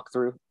final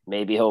walkthrough.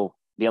 Maybe he'll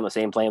be on the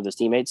same plane with his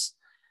teammates.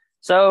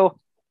 So,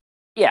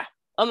 yeah,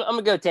 I'm going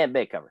to go Tampa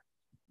Bay cover.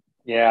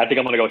 Yeah, I think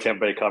I'm going to go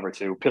Tampa Bay cover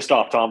too. Pissed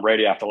off Tom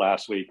Brady after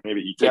last week.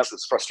 Maybe he takes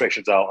his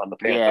frustrations out on the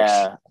Panthers.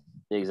 Yeah,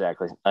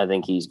 exactly. I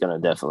think he's going to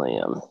definitely,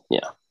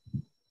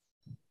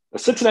 The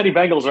Cincinnati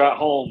Bengals are at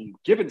home,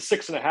 giving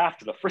 6.5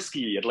 to the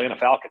frisky Atlanta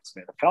Falcons.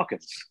 Man, the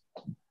Falcons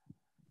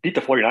beat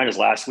the 49ers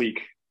last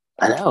week.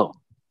 I know.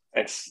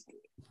 It's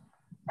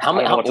how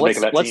many?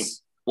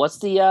 What's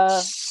the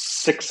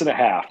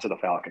 6.5 to the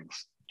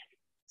Falcons?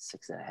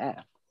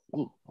 6.5.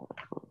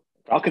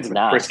 Falcons have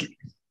been frisky.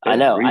 I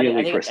know.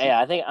 Really frisky.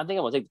 I think I'm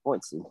gonna take the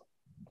points. I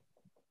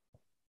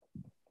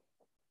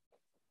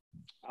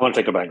want to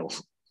take the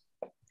Bengals.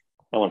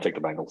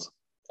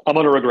 I'm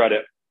gonna regret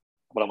it.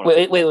 But I'm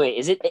gonna wait.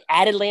 Is it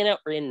at Atlanta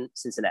or in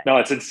Cincinnati? No,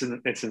 it's in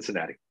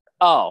Cincinnati.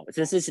 Oh, it's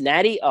in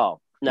Cincinnati. Oh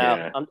no,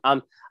 yeah.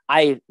 I'm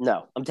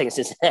taking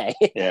Cincinnati.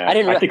 Yeah, I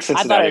think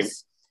Cincinnati.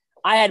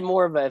 I had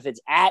more of a if it's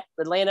at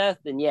Atlanta,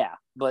 then yeah,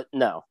 but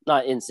no,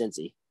 not in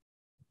Cincy.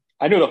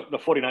 I knew the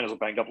 49ers were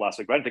banged up last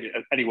week, but I didn't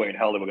think any way in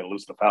hell they were going to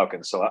lose to the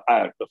Falcons. So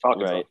the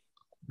Falcons are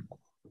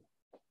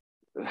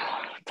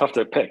tough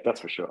to pick, that's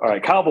for sure. All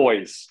right,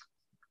 Cowboys.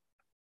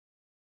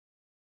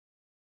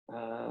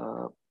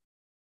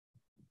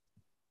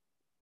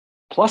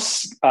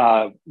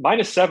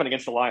 -7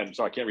 against the Lions.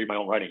 Sorry, I can't read my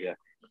own writing here.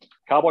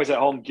 Cowboys at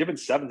home, giving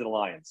 7 to the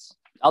Lions.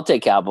 I'll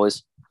take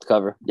Cowboys to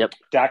cover. Yep.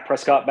 Dak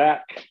Prescott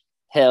back.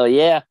 Hell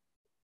yeah.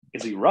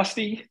 Is he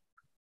rusty?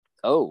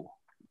 Oh.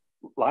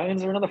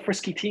 Lions are another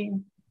frisky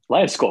team.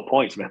 Lions score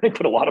points, man. They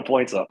put a lot of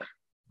points up.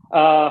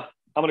 I'm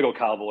going to go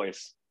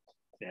Cowboys.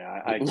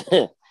 Yeah.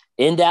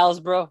 In Dallas,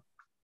 bro?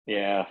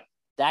 Yeah.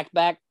 Dak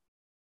back?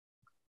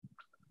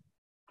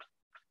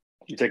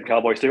 You taking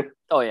Cowboys too?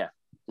 Oh, yeah.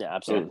 Yeah,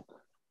 absolutely.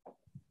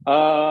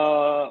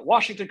 Yeah.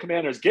 Washington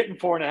Commanders getting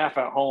 4.5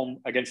 at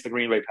home against the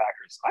Green Bay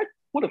Packers. I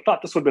would have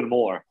thought this would have been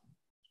more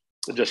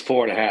than just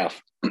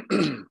 4.5.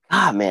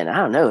 Man, I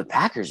don't know. The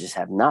Packers just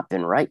have not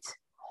been right.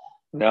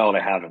 No, they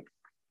haven't.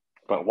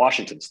 But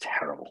Washington's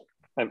terrible.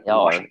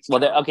 Terrible. So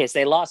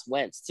they lost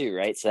Wentz too,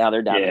 right? So now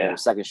they're down to their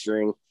second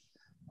string.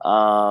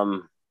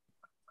 I'm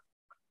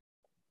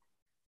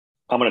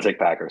going to take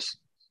Packers.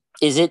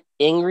 Is it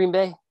in Green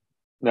Bay?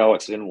 No,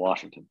 it's in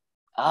Washington.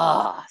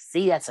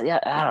 See, I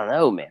don't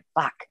know, man.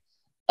 Fuck.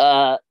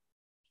 All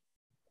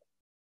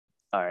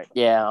right.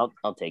 Yeah,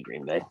 I'll take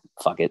Green Bay.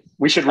 Fuck it.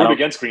 We should root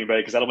against Green Bay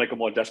because that'll make them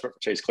more desperate for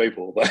Chase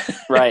Claypool. But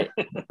right.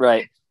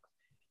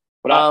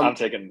 But I'm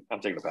taking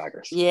the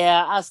Packers.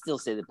 Yeah, I'll still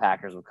say the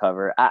Packers will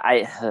cover.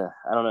 I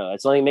don't know.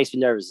 It's only makes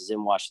me nervous is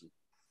in Washington.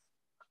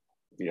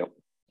 Yep.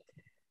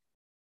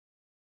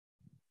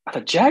 The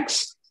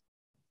Jags.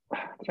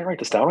 Did I write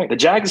this down right? The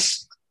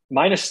Jags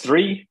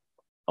 -3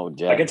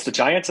 against the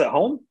Giants at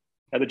home.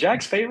 Are the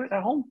Jags favorite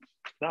at home?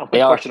 No, I'm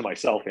questioning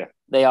myself here.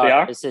 They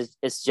are.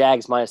 It's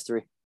Jags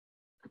 -3.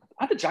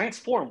 Are the Giants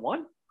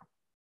 4-1?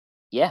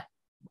 Yeah.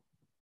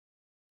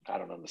 I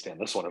don't understand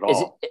this one at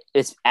all.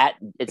 It's at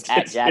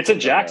Jacksonville. It's in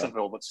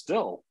Jacksonville, but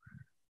still.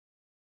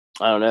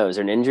 I don't know. Is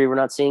there an injury we're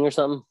not seeing or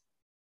something?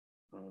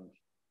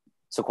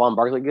 Saquon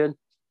Barkley good?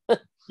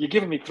 You're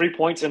giving me 3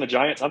 points in the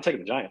Giants. I'm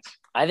taking the Giants.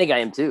 I think I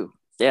am too.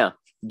 Yeah.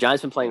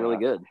 Giants been playing really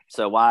good.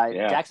 So why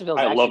Jacksonville's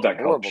I actually love that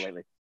horrible coach.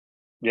 lately.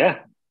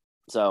 Yeah.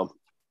 So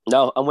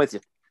no, I'm with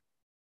you.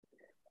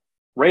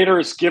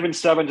 Raiders giving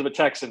 7 to the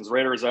Texans.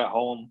 Raiders at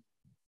home.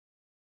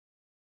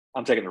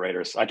 I'm taking the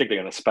Raiders. I think they're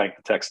going to spank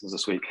the Texans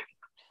this week.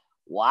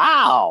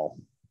 Wow.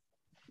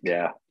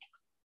 Yeah.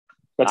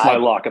 That's my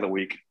lock of the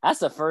week. That's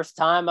the first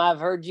time I've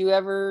heard you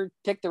ever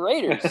pick the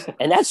Raiders.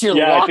 And that's your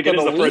lock of the week? Yeah, I think it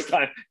is the first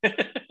time.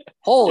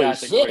 Holy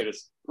shit.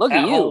 Look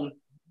at you. Home,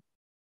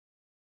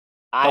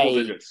 double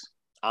digits.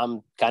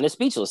 I'm kind of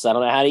speechless. I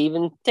don't know how to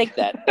even take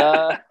that.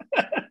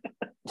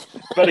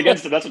 Bet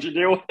against it. That's what you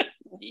do.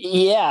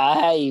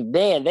 Yeah.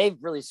 Man, they've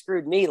really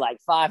screwed me like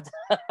 5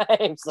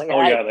 times. Like,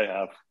 yeah, they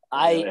have.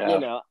 You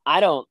know,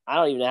 I don't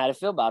even know how to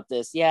feel about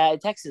this. Yeah,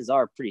 Texans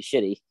are pretty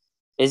shitty.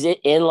 Is it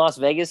in Las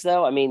Vegas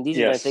though? I mean, these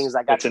are the things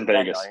I got. It's in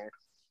Vegas.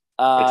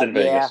 It's in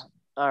Vegas. Yeah.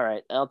 All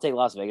right, I'll take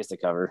Las Vegas to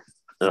cover.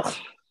 Ugh.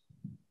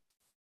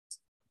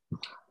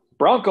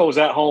 Broncos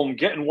at home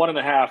getting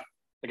 1.5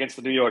 against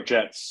the New York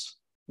Jets.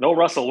 No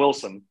Russell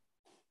Wilson.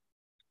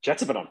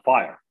 Jets have been on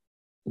fire.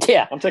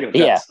 Yeah, I'm taking the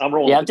Jets. Yeah. I'm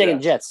rolling. Yeah, I'm taking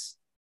Jets.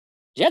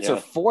 Jets are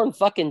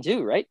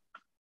 4-2, right?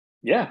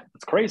 Yeah,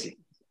 it's crazy.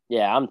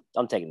 Yeah,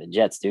 I'm taking the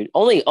Jets, dude.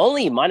 Only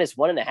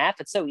 -1.5.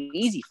 It's so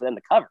easy for them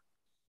to cover.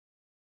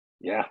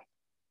 Yeah.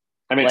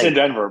 I mean, it's in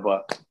Denver,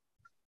 but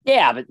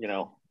yeah, but you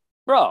know,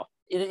 bro,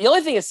 the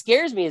only thing that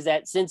scares me is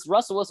that since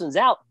Russell Wilson's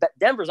out,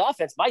 Denver's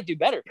offense might do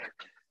better.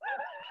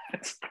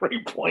 That's a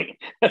great point.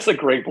 That's a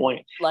great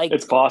point. Like,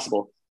 it's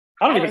possible.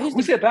 I don't even know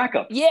who's their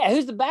backup. Yeah,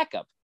 who's the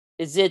backup?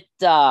 Is it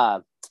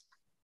I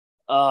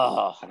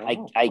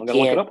can't look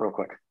it up real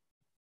quick.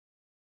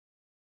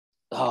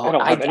 Oh,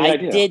 I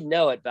did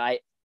know it, but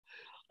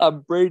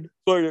I'm brain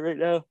farting right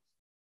now.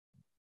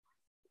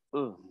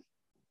 Ooh.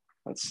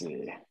 Let's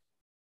see.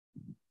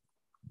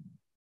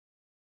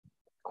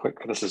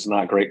 Quick, this is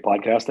not great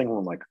podcasting.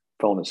 I'm like,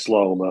 phone is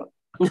slow, but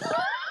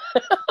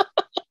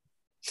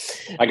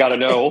I got to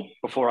know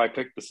before I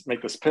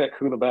make this pick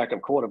who the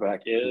backup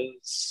quarterback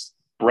is.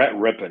 Brett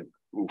Rippon.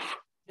 Oof.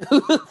 Who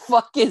the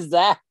fuck is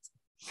that?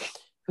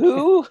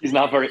 Who? He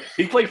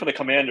played for the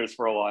Commanders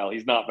for a while.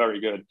 He's not very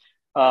good.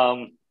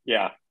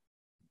 Yeah.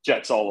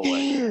 Jets all the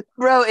way.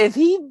 Bro, if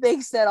he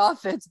makes that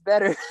offense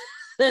better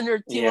than their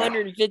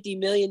 $250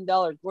 million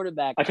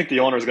quarterback. I think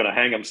the owner is going to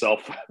hang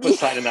himself for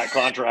signing that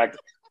contract.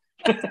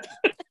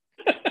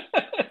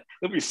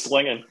 He'll be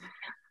slinging.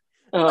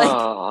 Like,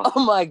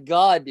 oh my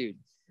God, dude.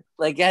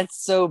 Like,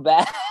 that's so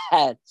bad.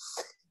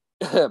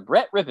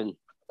 Brett Rippon.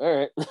 All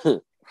right.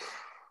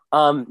 No,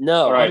 all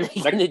right. I'm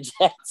taking the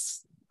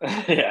Jets.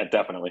 Yeah,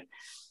 definitely.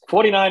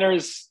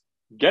 49ers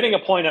getting a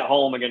point at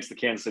home against the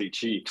Kansas City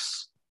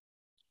Chiefs.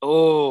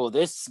 Oh,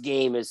 this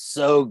game is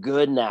so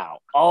good now.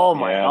 Oh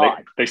my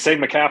God. They say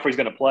McCaffrey's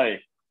going to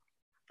play.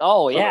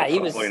 Oh yeah, he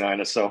was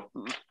 49ers. So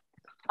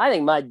I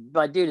think my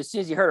dude, as soon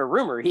as he heard a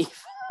rumor, he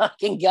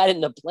fucking got in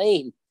the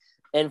plane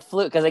and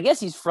flew, because I guess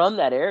he's from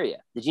that area.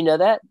 Did you know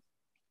that?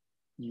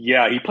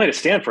 Yeah, he played at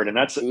Stanford, and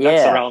that's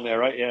around there,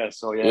 right? Yeah.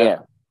 So yeah.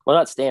 Well,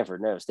 not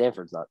Stanford. No,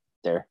 Stanford's not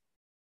there.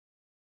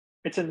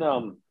 It's in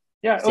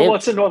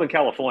it's in Northern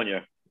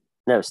California.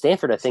 No,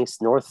 Stanford, I think,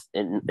 is north.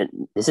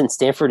 Isn't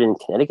Stanford in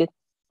Connecticut?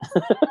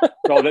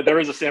 No, there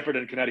is a Stanford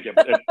in Connecticut,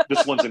 but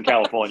this one's in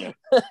California.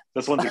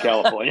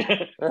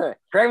 Correct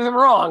me if I'm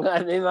wrong.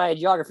 I mean, my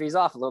geography is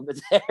off a little bit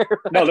there.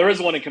 No, there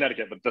is one in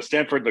Connecticut, but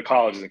the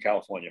college is in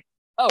California.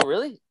 Oh,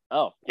 really?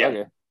 Oh, yeah.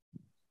 Okay.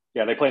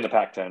 Yeah, they play in the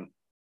Pac-10.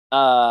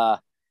 God,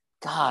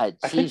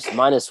 Chiefs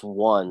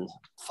 -1.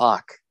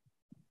 Fuck.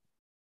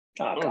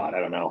 Oh, God, I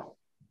don't know.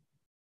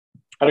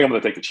 I think I'm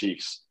going to take the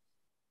Chiefs.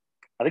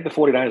 I think the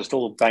 49ers are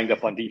still banged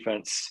up on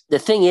defense. The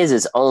thing is,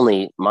 it's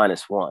only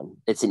 -1.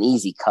 It's an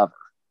easy cover.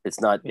 It's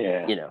not,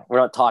 we're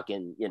not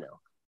talking,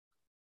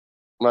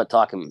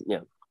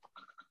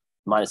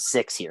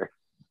 -6 here.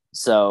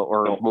 So,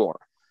 or more.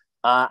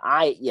 I'll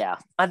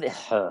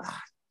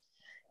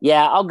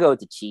go with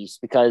the Chiefs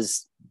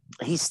because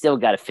he's still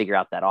got to figure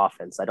out that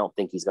offense. I don't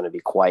think he's going to be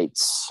quite.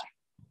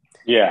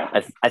 Yeah.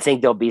 I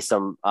think there'll be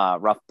some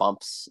rough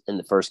bumps in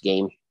the first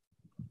game.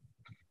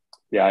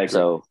 Yeah, I agree.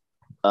 So,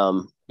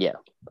 I'm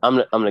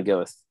gonna go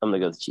with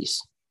the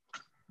Chiefs.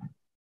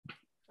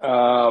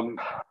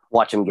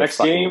 Watch him get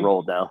fucking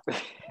rolled now.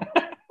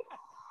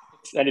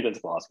 Anything's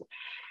possible.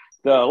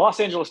 The Los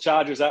Angeles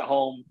Chargers at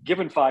home,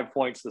 given 5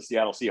 points to the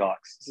Seattle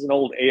Seahawks. This is an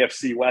old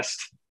AFC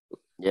West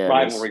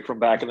rivalry from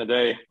back in the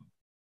day.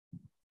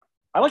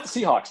 I like the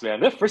Seahawks, man.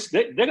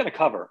 They're going to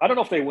cover. I don't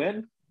know if they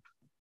win.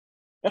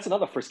 That's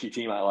another frisky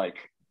team I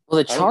like. Well,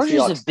 the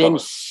Chargers have been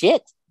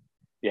shit.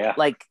 Yeah.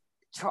 Like,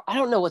 I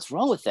don't know what's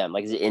wrong with them.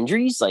 Like, is it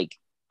injuries? Like,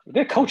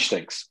 their coach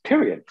stinks.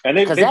 Period. And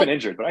they've been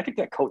injured, but I think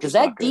that coach is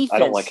not good.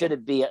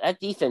 That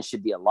defense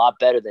should be a lot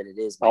better than it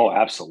is. Man. Oh,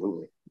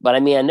 absolutely. But I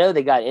mean, I know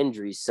they got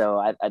injuries,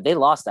 so they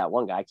lost that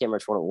one guy. I can't remember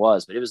which one it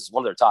was, but it was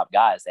one of their top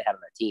guys they had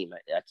on that team.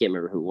 I can't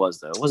remember who it was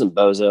though. It wasn't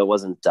Boza. It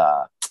wasn't.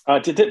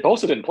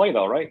 Bosa didn't play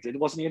though, right?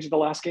 Wasn't he injured the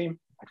last game?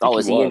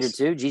 Was he injured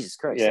too? Jesus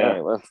Christ! Yeah. All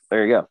right, well,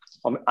 there you go.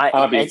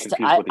 I'll be confused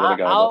with the other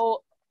guy.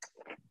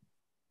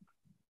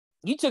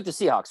 You took the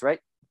Seahawks, right?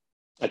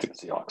 I took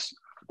the Seahawks.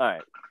 All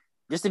right.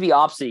 Just to be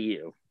opposite of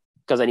you,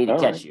 because I need to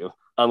catch you,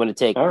 I'm going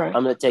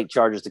to take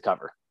Chargers to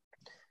cover.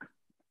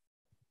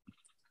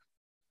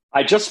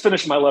 I just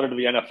finished my letter to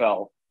the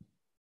NFL.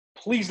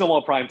 please no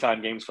more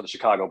primetime games for the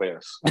Chicago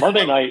Bears.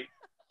 Monday night.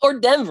 Or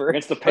Denver.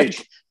 Against the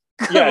Patriots.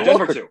 Yeah,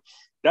 Denver too.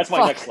 That's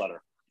my next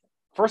letter.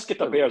 First, get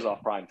the Bears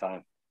off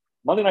primetime.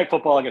 Monday Night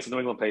Football against the New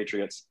England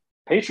Patriots.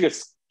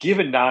 Patriots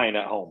given 9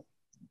 at home.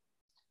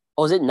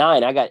 Oh, is it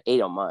 9? I got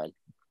 8 on mine.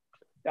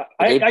 Yeah,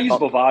 I use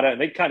Bovada,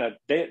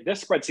 and their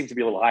spread seems to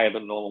be a little higher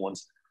than the normal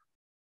ones.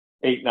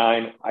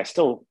 8-9.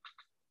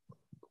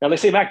 Now they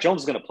say Mac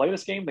Jones is going to play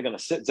this game. They're going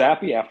to sit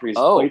Zappe after he's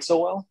played so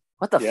well.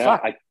 What the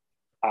fuck?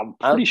 I'm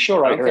pretty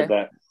sure I heard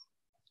that.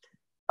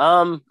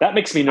 That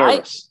makes me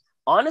nervous.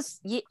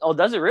 Honestly,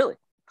 does it really?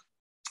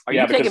 Are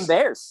you taking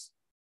Bears?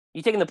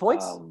 You taking the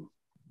points?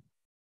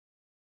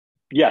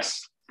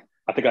 Yes,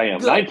 I think I am.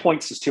 Good. 9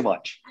 points is too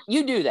much.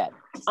 You do that.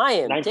 I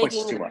am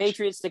taking the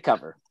Patriots to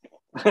cover.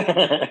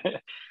 I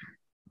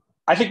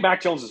think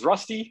Mac Jones is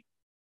rusty.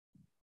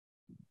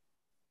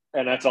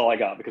 And that's all I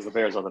got because the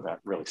Bears, other than that,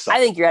 really suck. I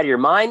think you're out of your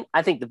mind.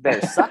 I think the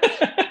Bears suck.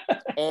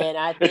 And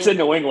I think it's in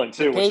New England,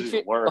 too, which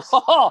is worse.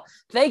 Oh,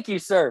 thank you,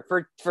 sir,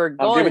 for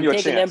going and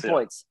taking them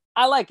points.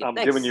 I like it. I'm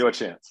giving you a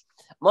chance.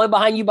 I'm only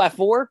behind you by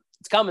 4.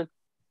 It's coming.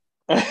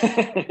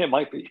 It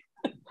might be.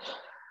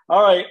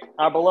 All right,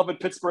 our beloved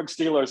Pittsburgh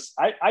Steelers.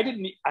 I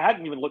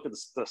hadn't even looked at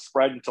the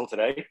spread until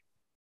today.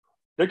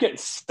 They're getting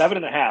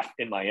 7.5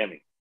 in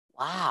Miami.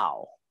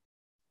 Wow,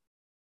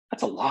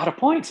 that's a lot of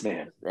points,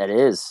 man. That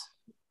is.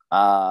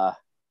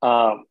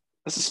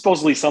 This is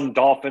supposedly some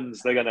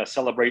Dolphins. They're gonna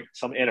celebrate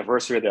some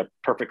anniversary of their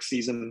perfect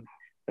season.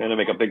 They're gonna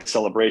make a big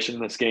celebration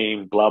in this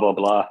game. Blah blah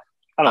blah.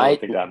 I don't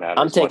think that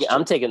matters.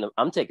 I'm taking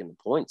the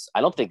points.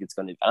 I don't think it's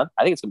going to. I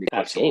think it's going to be a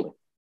close game.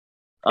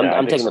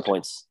 I'm taking the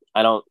points.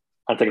 I'm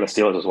taking the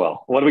Steelers as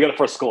well. What do we got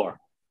for a score?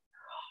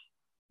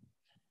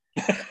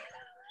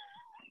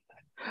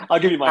 I'll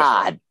give you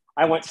my score.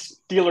 I went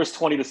Steelers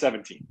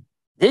 20-17.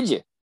 Did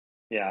you?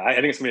 Yeah, I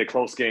think it's going to be a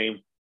close game.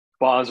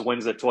 Bonds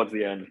wins it towards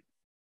the end.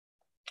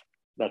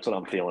 That's what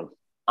I'm feeling.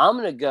 I'm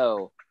going to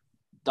go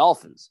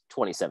Dolphins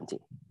 2017.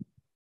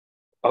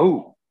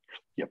 Oh,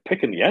 you're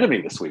picking the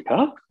enemy this week,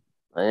 huh?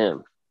 I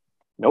am.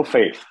 No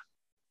faith.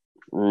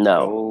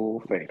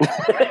 No faith.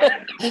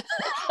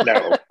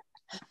 No.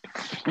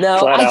 No,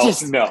 Flat I out,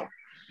 just no.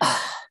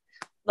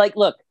 Like,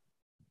 look,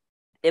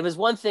 it was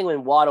one thing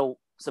when Waddle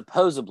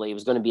supposedly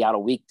was going to be out a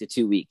week to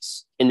 2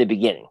 weeks in the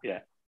beginning. Yeah.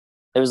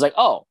 It was like,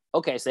 oh,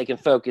 okay, so they can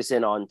focus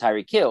in on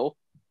Tyreek Hill.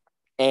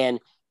 And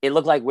it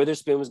looked like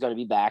Witherspoon was going to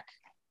be back.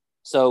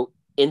 So,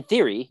 in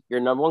theory,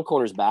 your number 1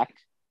 corner's back.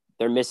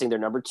 They're missing their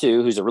number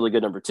 2, who's a really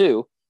good number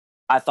 2.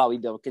 I thought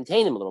we'd be able to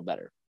contain him a little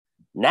better.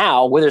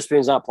 Now,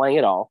 Witherspoon's not playing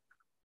at all.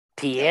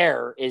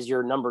 Pierre is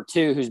your number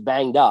 2 who's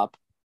banged up.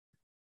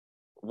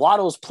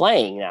 Waddle's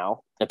playing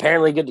now,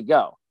 apparently good to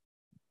go.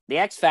 The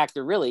X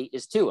factor really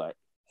is Tua.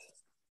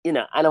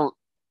 I don't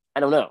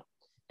know.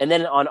 And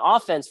then on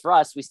offense for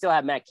us, we still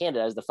have Matt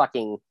Canada as the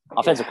fucking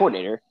offensive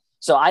coordinator.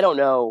 So I don't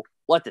know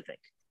what to think.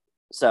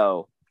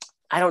 So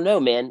I don't know,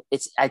 man.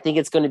 I think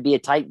it's going to be a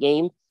tight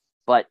game,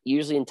 but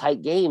usually in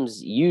tight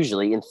games,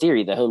 in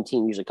theory, the home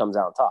team usually comes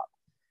out on top.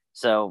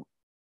 So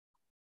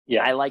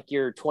yeah, I like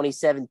your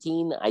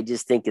 2017. I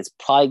just think it's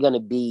probably going to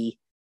be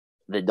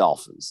the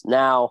Dolphins.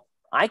 Now,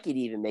 I could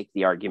even make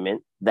the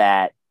argument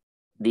that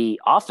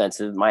the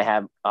offensive might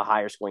have a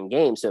higher scoring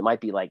game. So it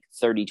might be like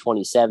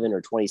 30-27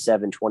 or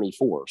 27-24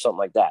 or something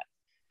like that.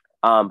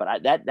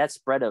 But that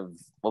spread of,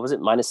 what was it,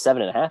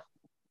 -7.5?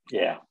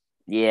 Yeah.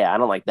 Yeah, I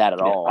don't like that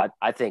at all.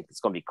 I think it's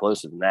going to be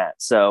closer than that.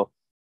 So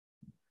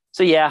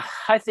yeah,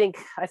 I think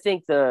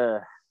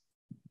the,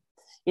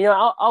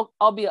 I'll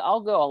go a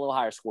little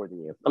higher score than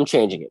you. I'm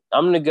changing it.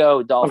 I'm going to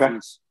go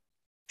Dolphins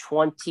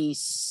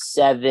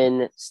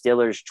 27,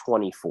 Steelers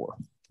 24.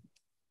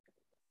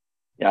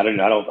 Yeah, I don't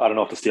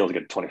know if the Steelers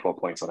get 24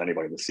 points on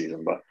anybody this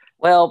season, but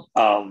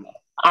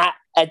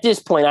at this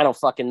point I don't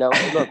fucking know.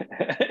 Look,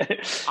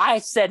 I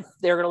said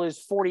they're going to lose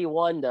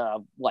 41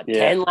 to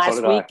 10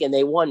 last week, and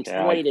they won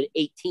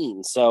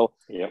 20-18. So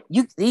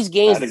these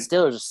games the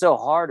Steelers are so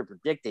hard to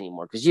predict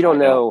anymore because you don't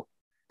know.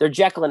 They're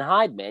Jekyll and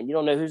Hyde, man. You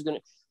don't know who's going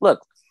to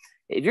look.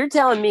 If you're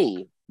telling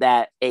me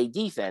that a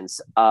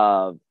defense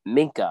of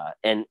Minka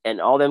and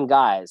all them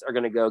guys are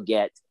going to go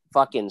get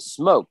fucking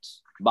smoked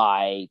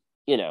by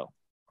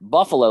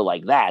Buffalo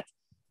like that,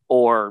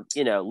 or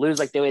lose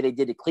like the way they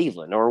did to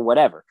Cleveland or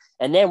whatever,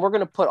 and then we're going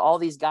to put all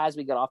these guys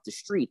we got off the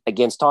street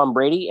against Tom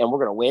Brady and we're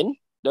going to win,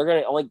 they're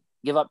going to only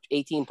give up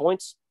 18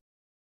 points.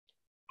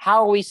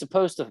 How are you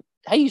supposed to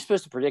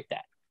predict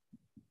that?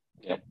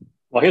 Yeah.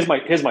 Well, here's my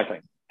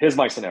thing. Here's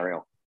my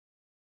scenario.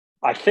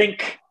 I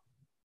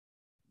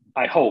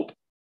hope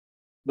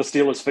the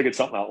Steelers figured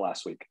something out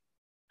last week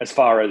as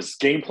far as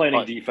game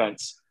planning,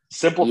 defense,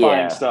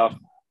 simplifying stuff,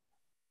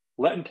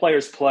 letting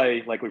players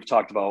play like we've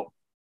talked about.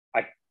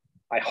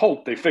 I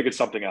hope they figured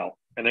something out,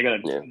 and they're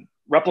going to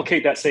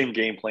replicate that same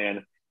game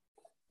plan.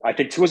 I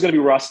think Tua's going to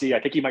be rusty.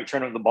 I think he might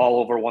turn the ball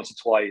over once or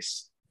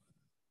twice.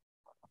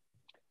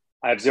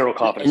 I have zero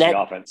confidence in the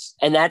offense.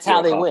 And that's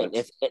how they win.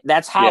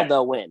 That's how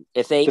they'll win.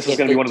 If they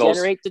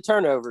generate the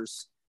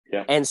turnovers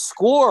and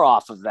score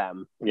off of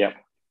them,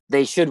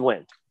 they should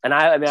win. And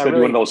I mean, it's going to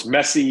be one of those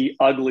messy,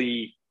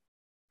 ugly,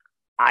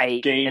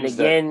 games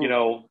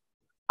that,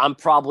 I'm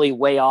probably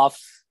way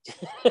off.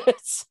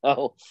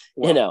 So,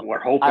 we're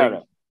hoping. I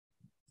don't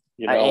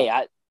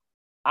know.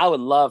 I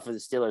would love for the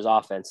Steelers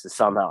offense to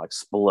somehow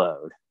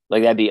explode.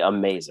 Like, that'd be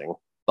amazing.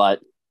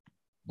 But,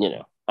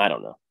 I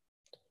don't know.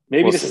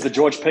 Maybe this is the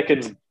George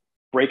Pickens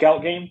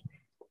breakout game.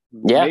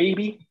 Yeah.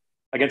 Maybe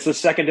against the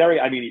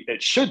secondary. I mean,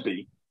 it should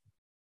be.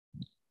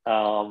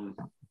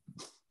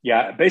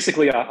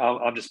 Basically,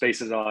 I'm just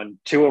basing it on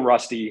Tua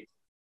rusty.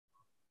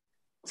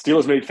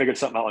 Steelers maybe figured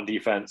something out on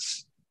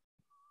defense.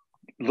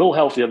 A little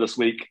healthier this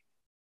week.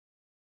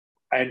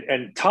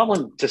 And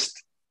Tomlin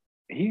just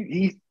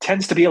he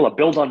tends to be able to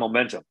build on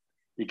momentum.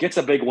 He gets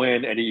a big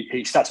win and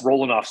he starts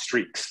rolling off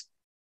streaks.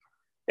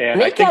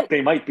 And I think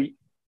they might be.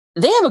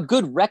 They have a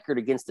good record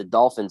against the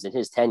Dolphins in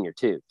his tenure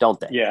too, don't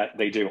they? Yeah,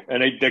 they do.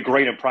 And they're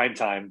great in prime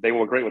time. They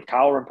were great with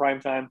Cowher in prime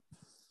time.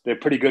 They're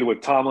pretty good with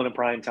Tomlin in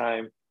prime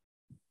time.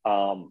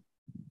 I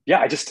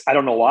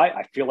don't know why.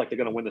 I feel like they're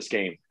going to win this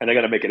game. And they're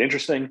going to make it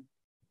interesting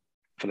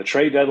for the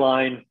trade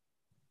deadline.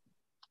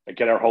 And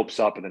get our hopes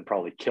up and then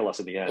probably kill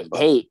us in the end. But.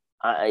 Hey,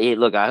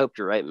 look, I hope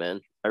you're right,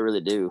 man. I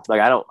really do. Like,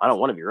 I don't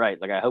want to be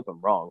right. Like, I hope I'm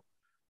wrong.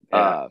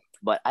 Yeah.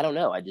 But I don't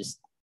know. I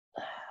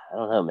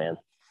don't know, man.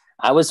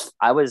 I was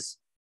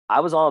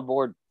on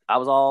board. I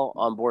was all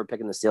on board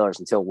picking the Steelers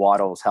until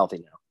Waddle was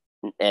healthy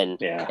now, and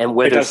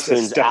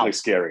Witherspoon's it's definitely out.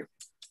 Scary.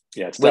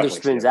 Yeah, it's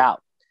Witherspoon's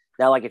out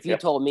now. Like, if you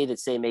told me that,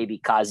 say, maybe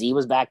Kazi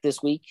was back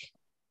this week,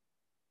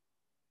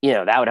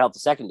 that would help the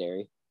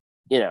secondary.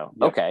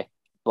 Okay,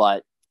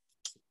 but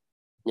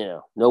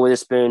no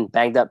Witherspoon,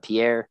 banged up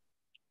Pierre.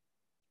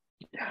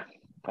 Yeah,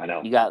 I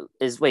know.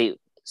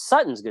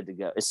 Sutton's good to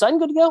go. Is Sutton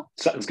good to go?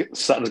 Sutton's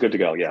good to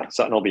go. Yeah,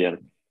 Sutton will be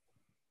in.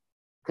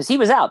 Because he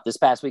was out this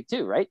past week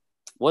too, right?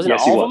 Wasn't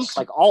it all of them?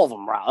 Like, all of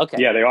them were out. Okay.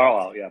 Yeah, they are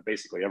all out. Yeah,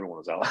 basically everyone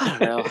was out. I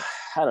don't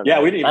know.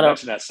 Yeah, we didn't even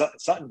mention that.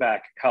 Sutton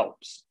back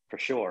helps for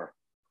sure.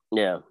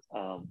 Yeah.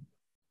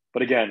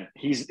 But again,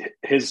 his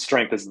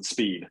strength isn't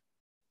speed.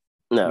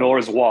 No. Nor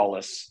is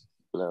Wallace.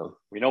 No.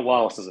 We know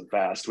Wallace isn't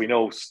fast. We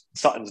know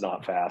Sutton's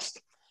not fast.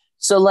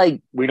 So,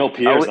 like, we know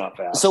Pierre's not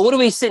fast. So, what are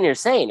we sitting here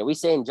saying? Are we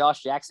saying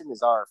Josh Jackson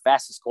is our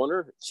fastest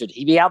corner? Should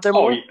he be out there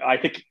more? I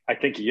think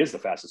he is the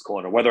fastest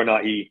corner. Whether or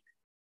not he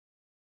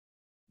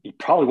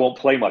probably won't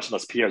play much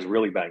unless Pierre's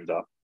really banged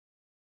up.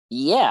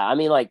 Yeah, I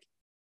mean, like,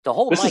 to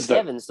hold Mike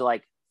Evans to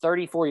like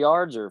 34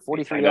 yards or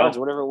 43 yards or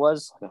whatever it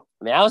was. I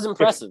mean, that was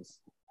impressive.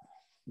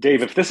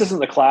 Dave, if this isn't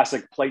the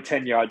classic play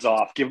 10 yards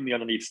off, give him the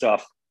underneath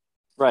stuff,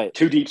 right?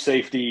 Two deep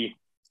safety,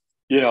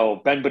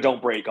 bend but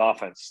don't break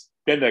offense,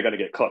 then they're going to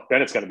get cooked.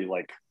 Then it's going to be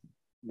like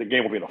the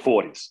game will be in the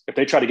 40s. If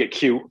they try to get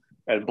cute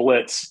and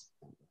blitz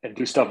and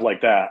do stuff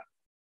like that,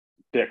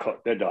 they're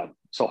cooked. They're done.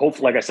 So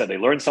hopefully, like I said, they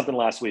learned something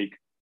last week.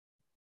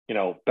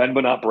 Bend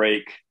but not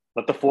break.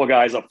 Let the four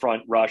guys up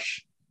front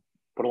rush.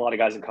 Put a lot of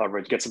guys in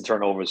coverage. Get some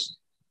turnovers.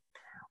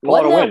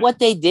 Wasn't that what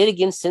they did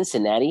against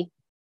Cincinnati?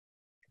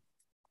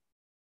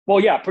 Well,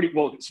 yeah, pretty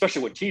well,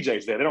 especially when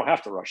TJ's there. They don't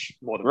have to rush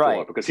more than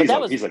four because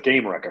he's a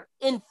game wrecker.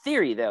 In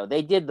theory, though,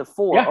 they did the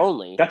four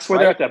only. That's where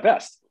they're at their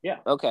best. Yeah.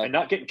 Okay. And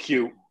not getting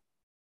cute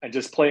and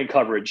just playing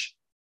coverage.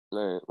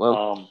 All right.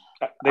 Well,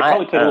 they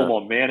probably played a little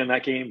more man in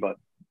that game, but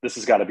this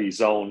has got to be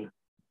zone,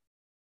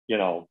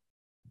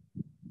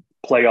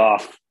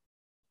 playoff,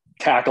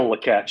 tackle the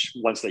catch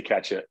once they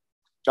catch it.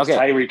 Okay.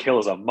 Tyreek Hill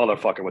is a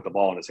motherfucker with the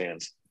ball in his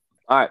hands.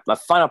 All right. My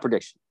final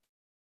prediction.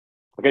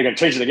 Okay, going to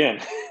change it again.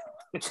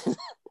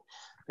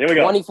 Here we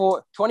go.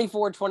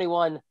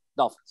 24-21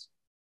 Dolphins.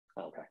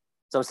 Okay.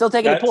 So I'm still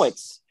taking the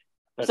points.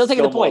 I'm still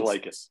taking the points.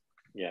 Like it.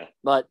 Yeah.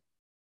 But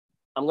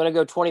I'm going to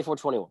go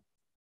 24-21.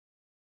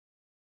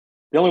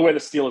 The only way the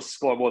Steelers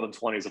score more than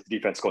 20 is if the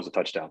defense scores a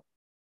touchdown.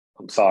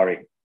 I'm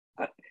sorry.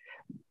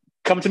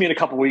 Come to me in a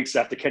couple weeks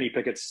after Kenny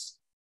Pickett's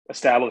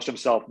established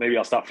himself. Maybe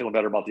I'll stop feeling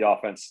better about the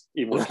offense,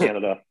 even with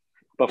Canada.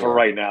 But for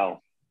right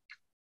now,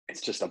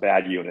 it's just a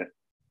bad unit.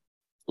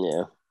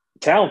 Yeah.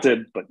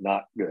 Talented, but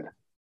not good.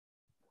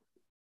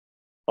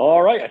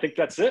 All right. I think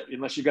that's it,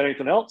 unless you got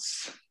anything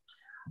else.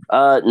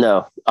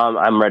 No.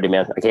 I'm ready,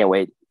 man. I can't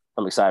wait.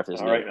 I'm excited for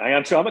this game. All right. I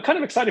am too. I'm kind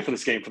of excited for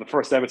this game for the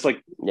first time. It's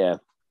like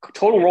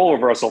total role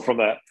reversal from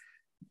that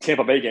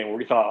Tampa Bay game where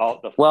we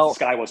thought the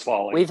sky was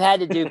falling. We've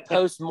had to do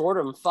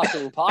post-mortem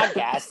fucking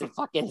podcasts in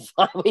fucking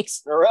 5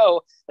 weeks in a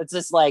row. It's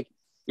just like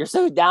you're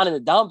so down in the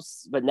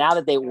dumps, but now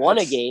that they won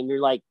a game,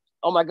 you're like,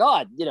 oh my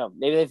God,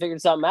 maybe they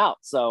figured something out.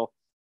 So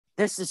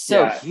this is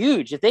so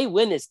huge. If they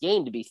win this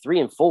game to be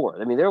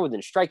 3-4, I mean, they're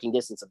within striking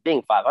distance of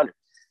being 500.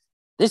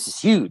 This is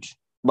huge.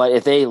 But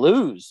if they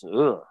lose,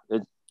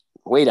 it's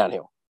way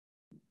downhill.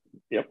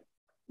 Yep.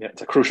 Yeah,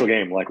 it's a crucial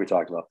game, like we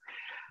talked about.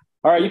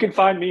 All right, you can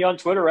find me on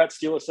Twitter at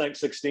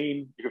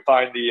SteelersSank16. You can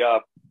find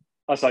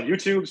us on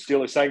YouTube,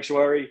 Steelers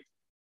Sanctuary.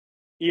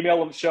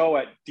 Email the show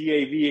at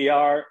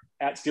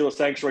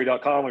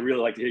davar@SteelersSanctuary.com. We really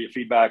like to hear your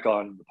feedback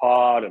on the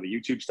pod and the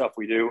YouTube stuff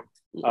we do.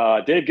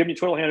 Dave, give me your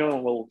Twitter handle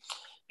and we'll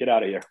get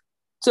out of here.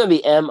 It's going to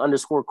be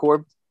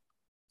M_Corb.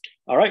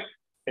 All right.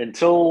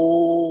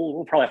 Until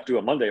we'll probably have to do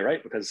a Monday,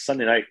 right? Because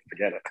Sunday night,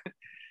 forget it.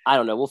 I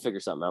don't know. We'll figure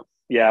something out.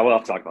 Yeah, we'll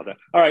have to talk about that.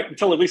 All right.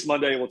 Until at least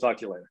Monday, we'll talk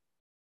to you later.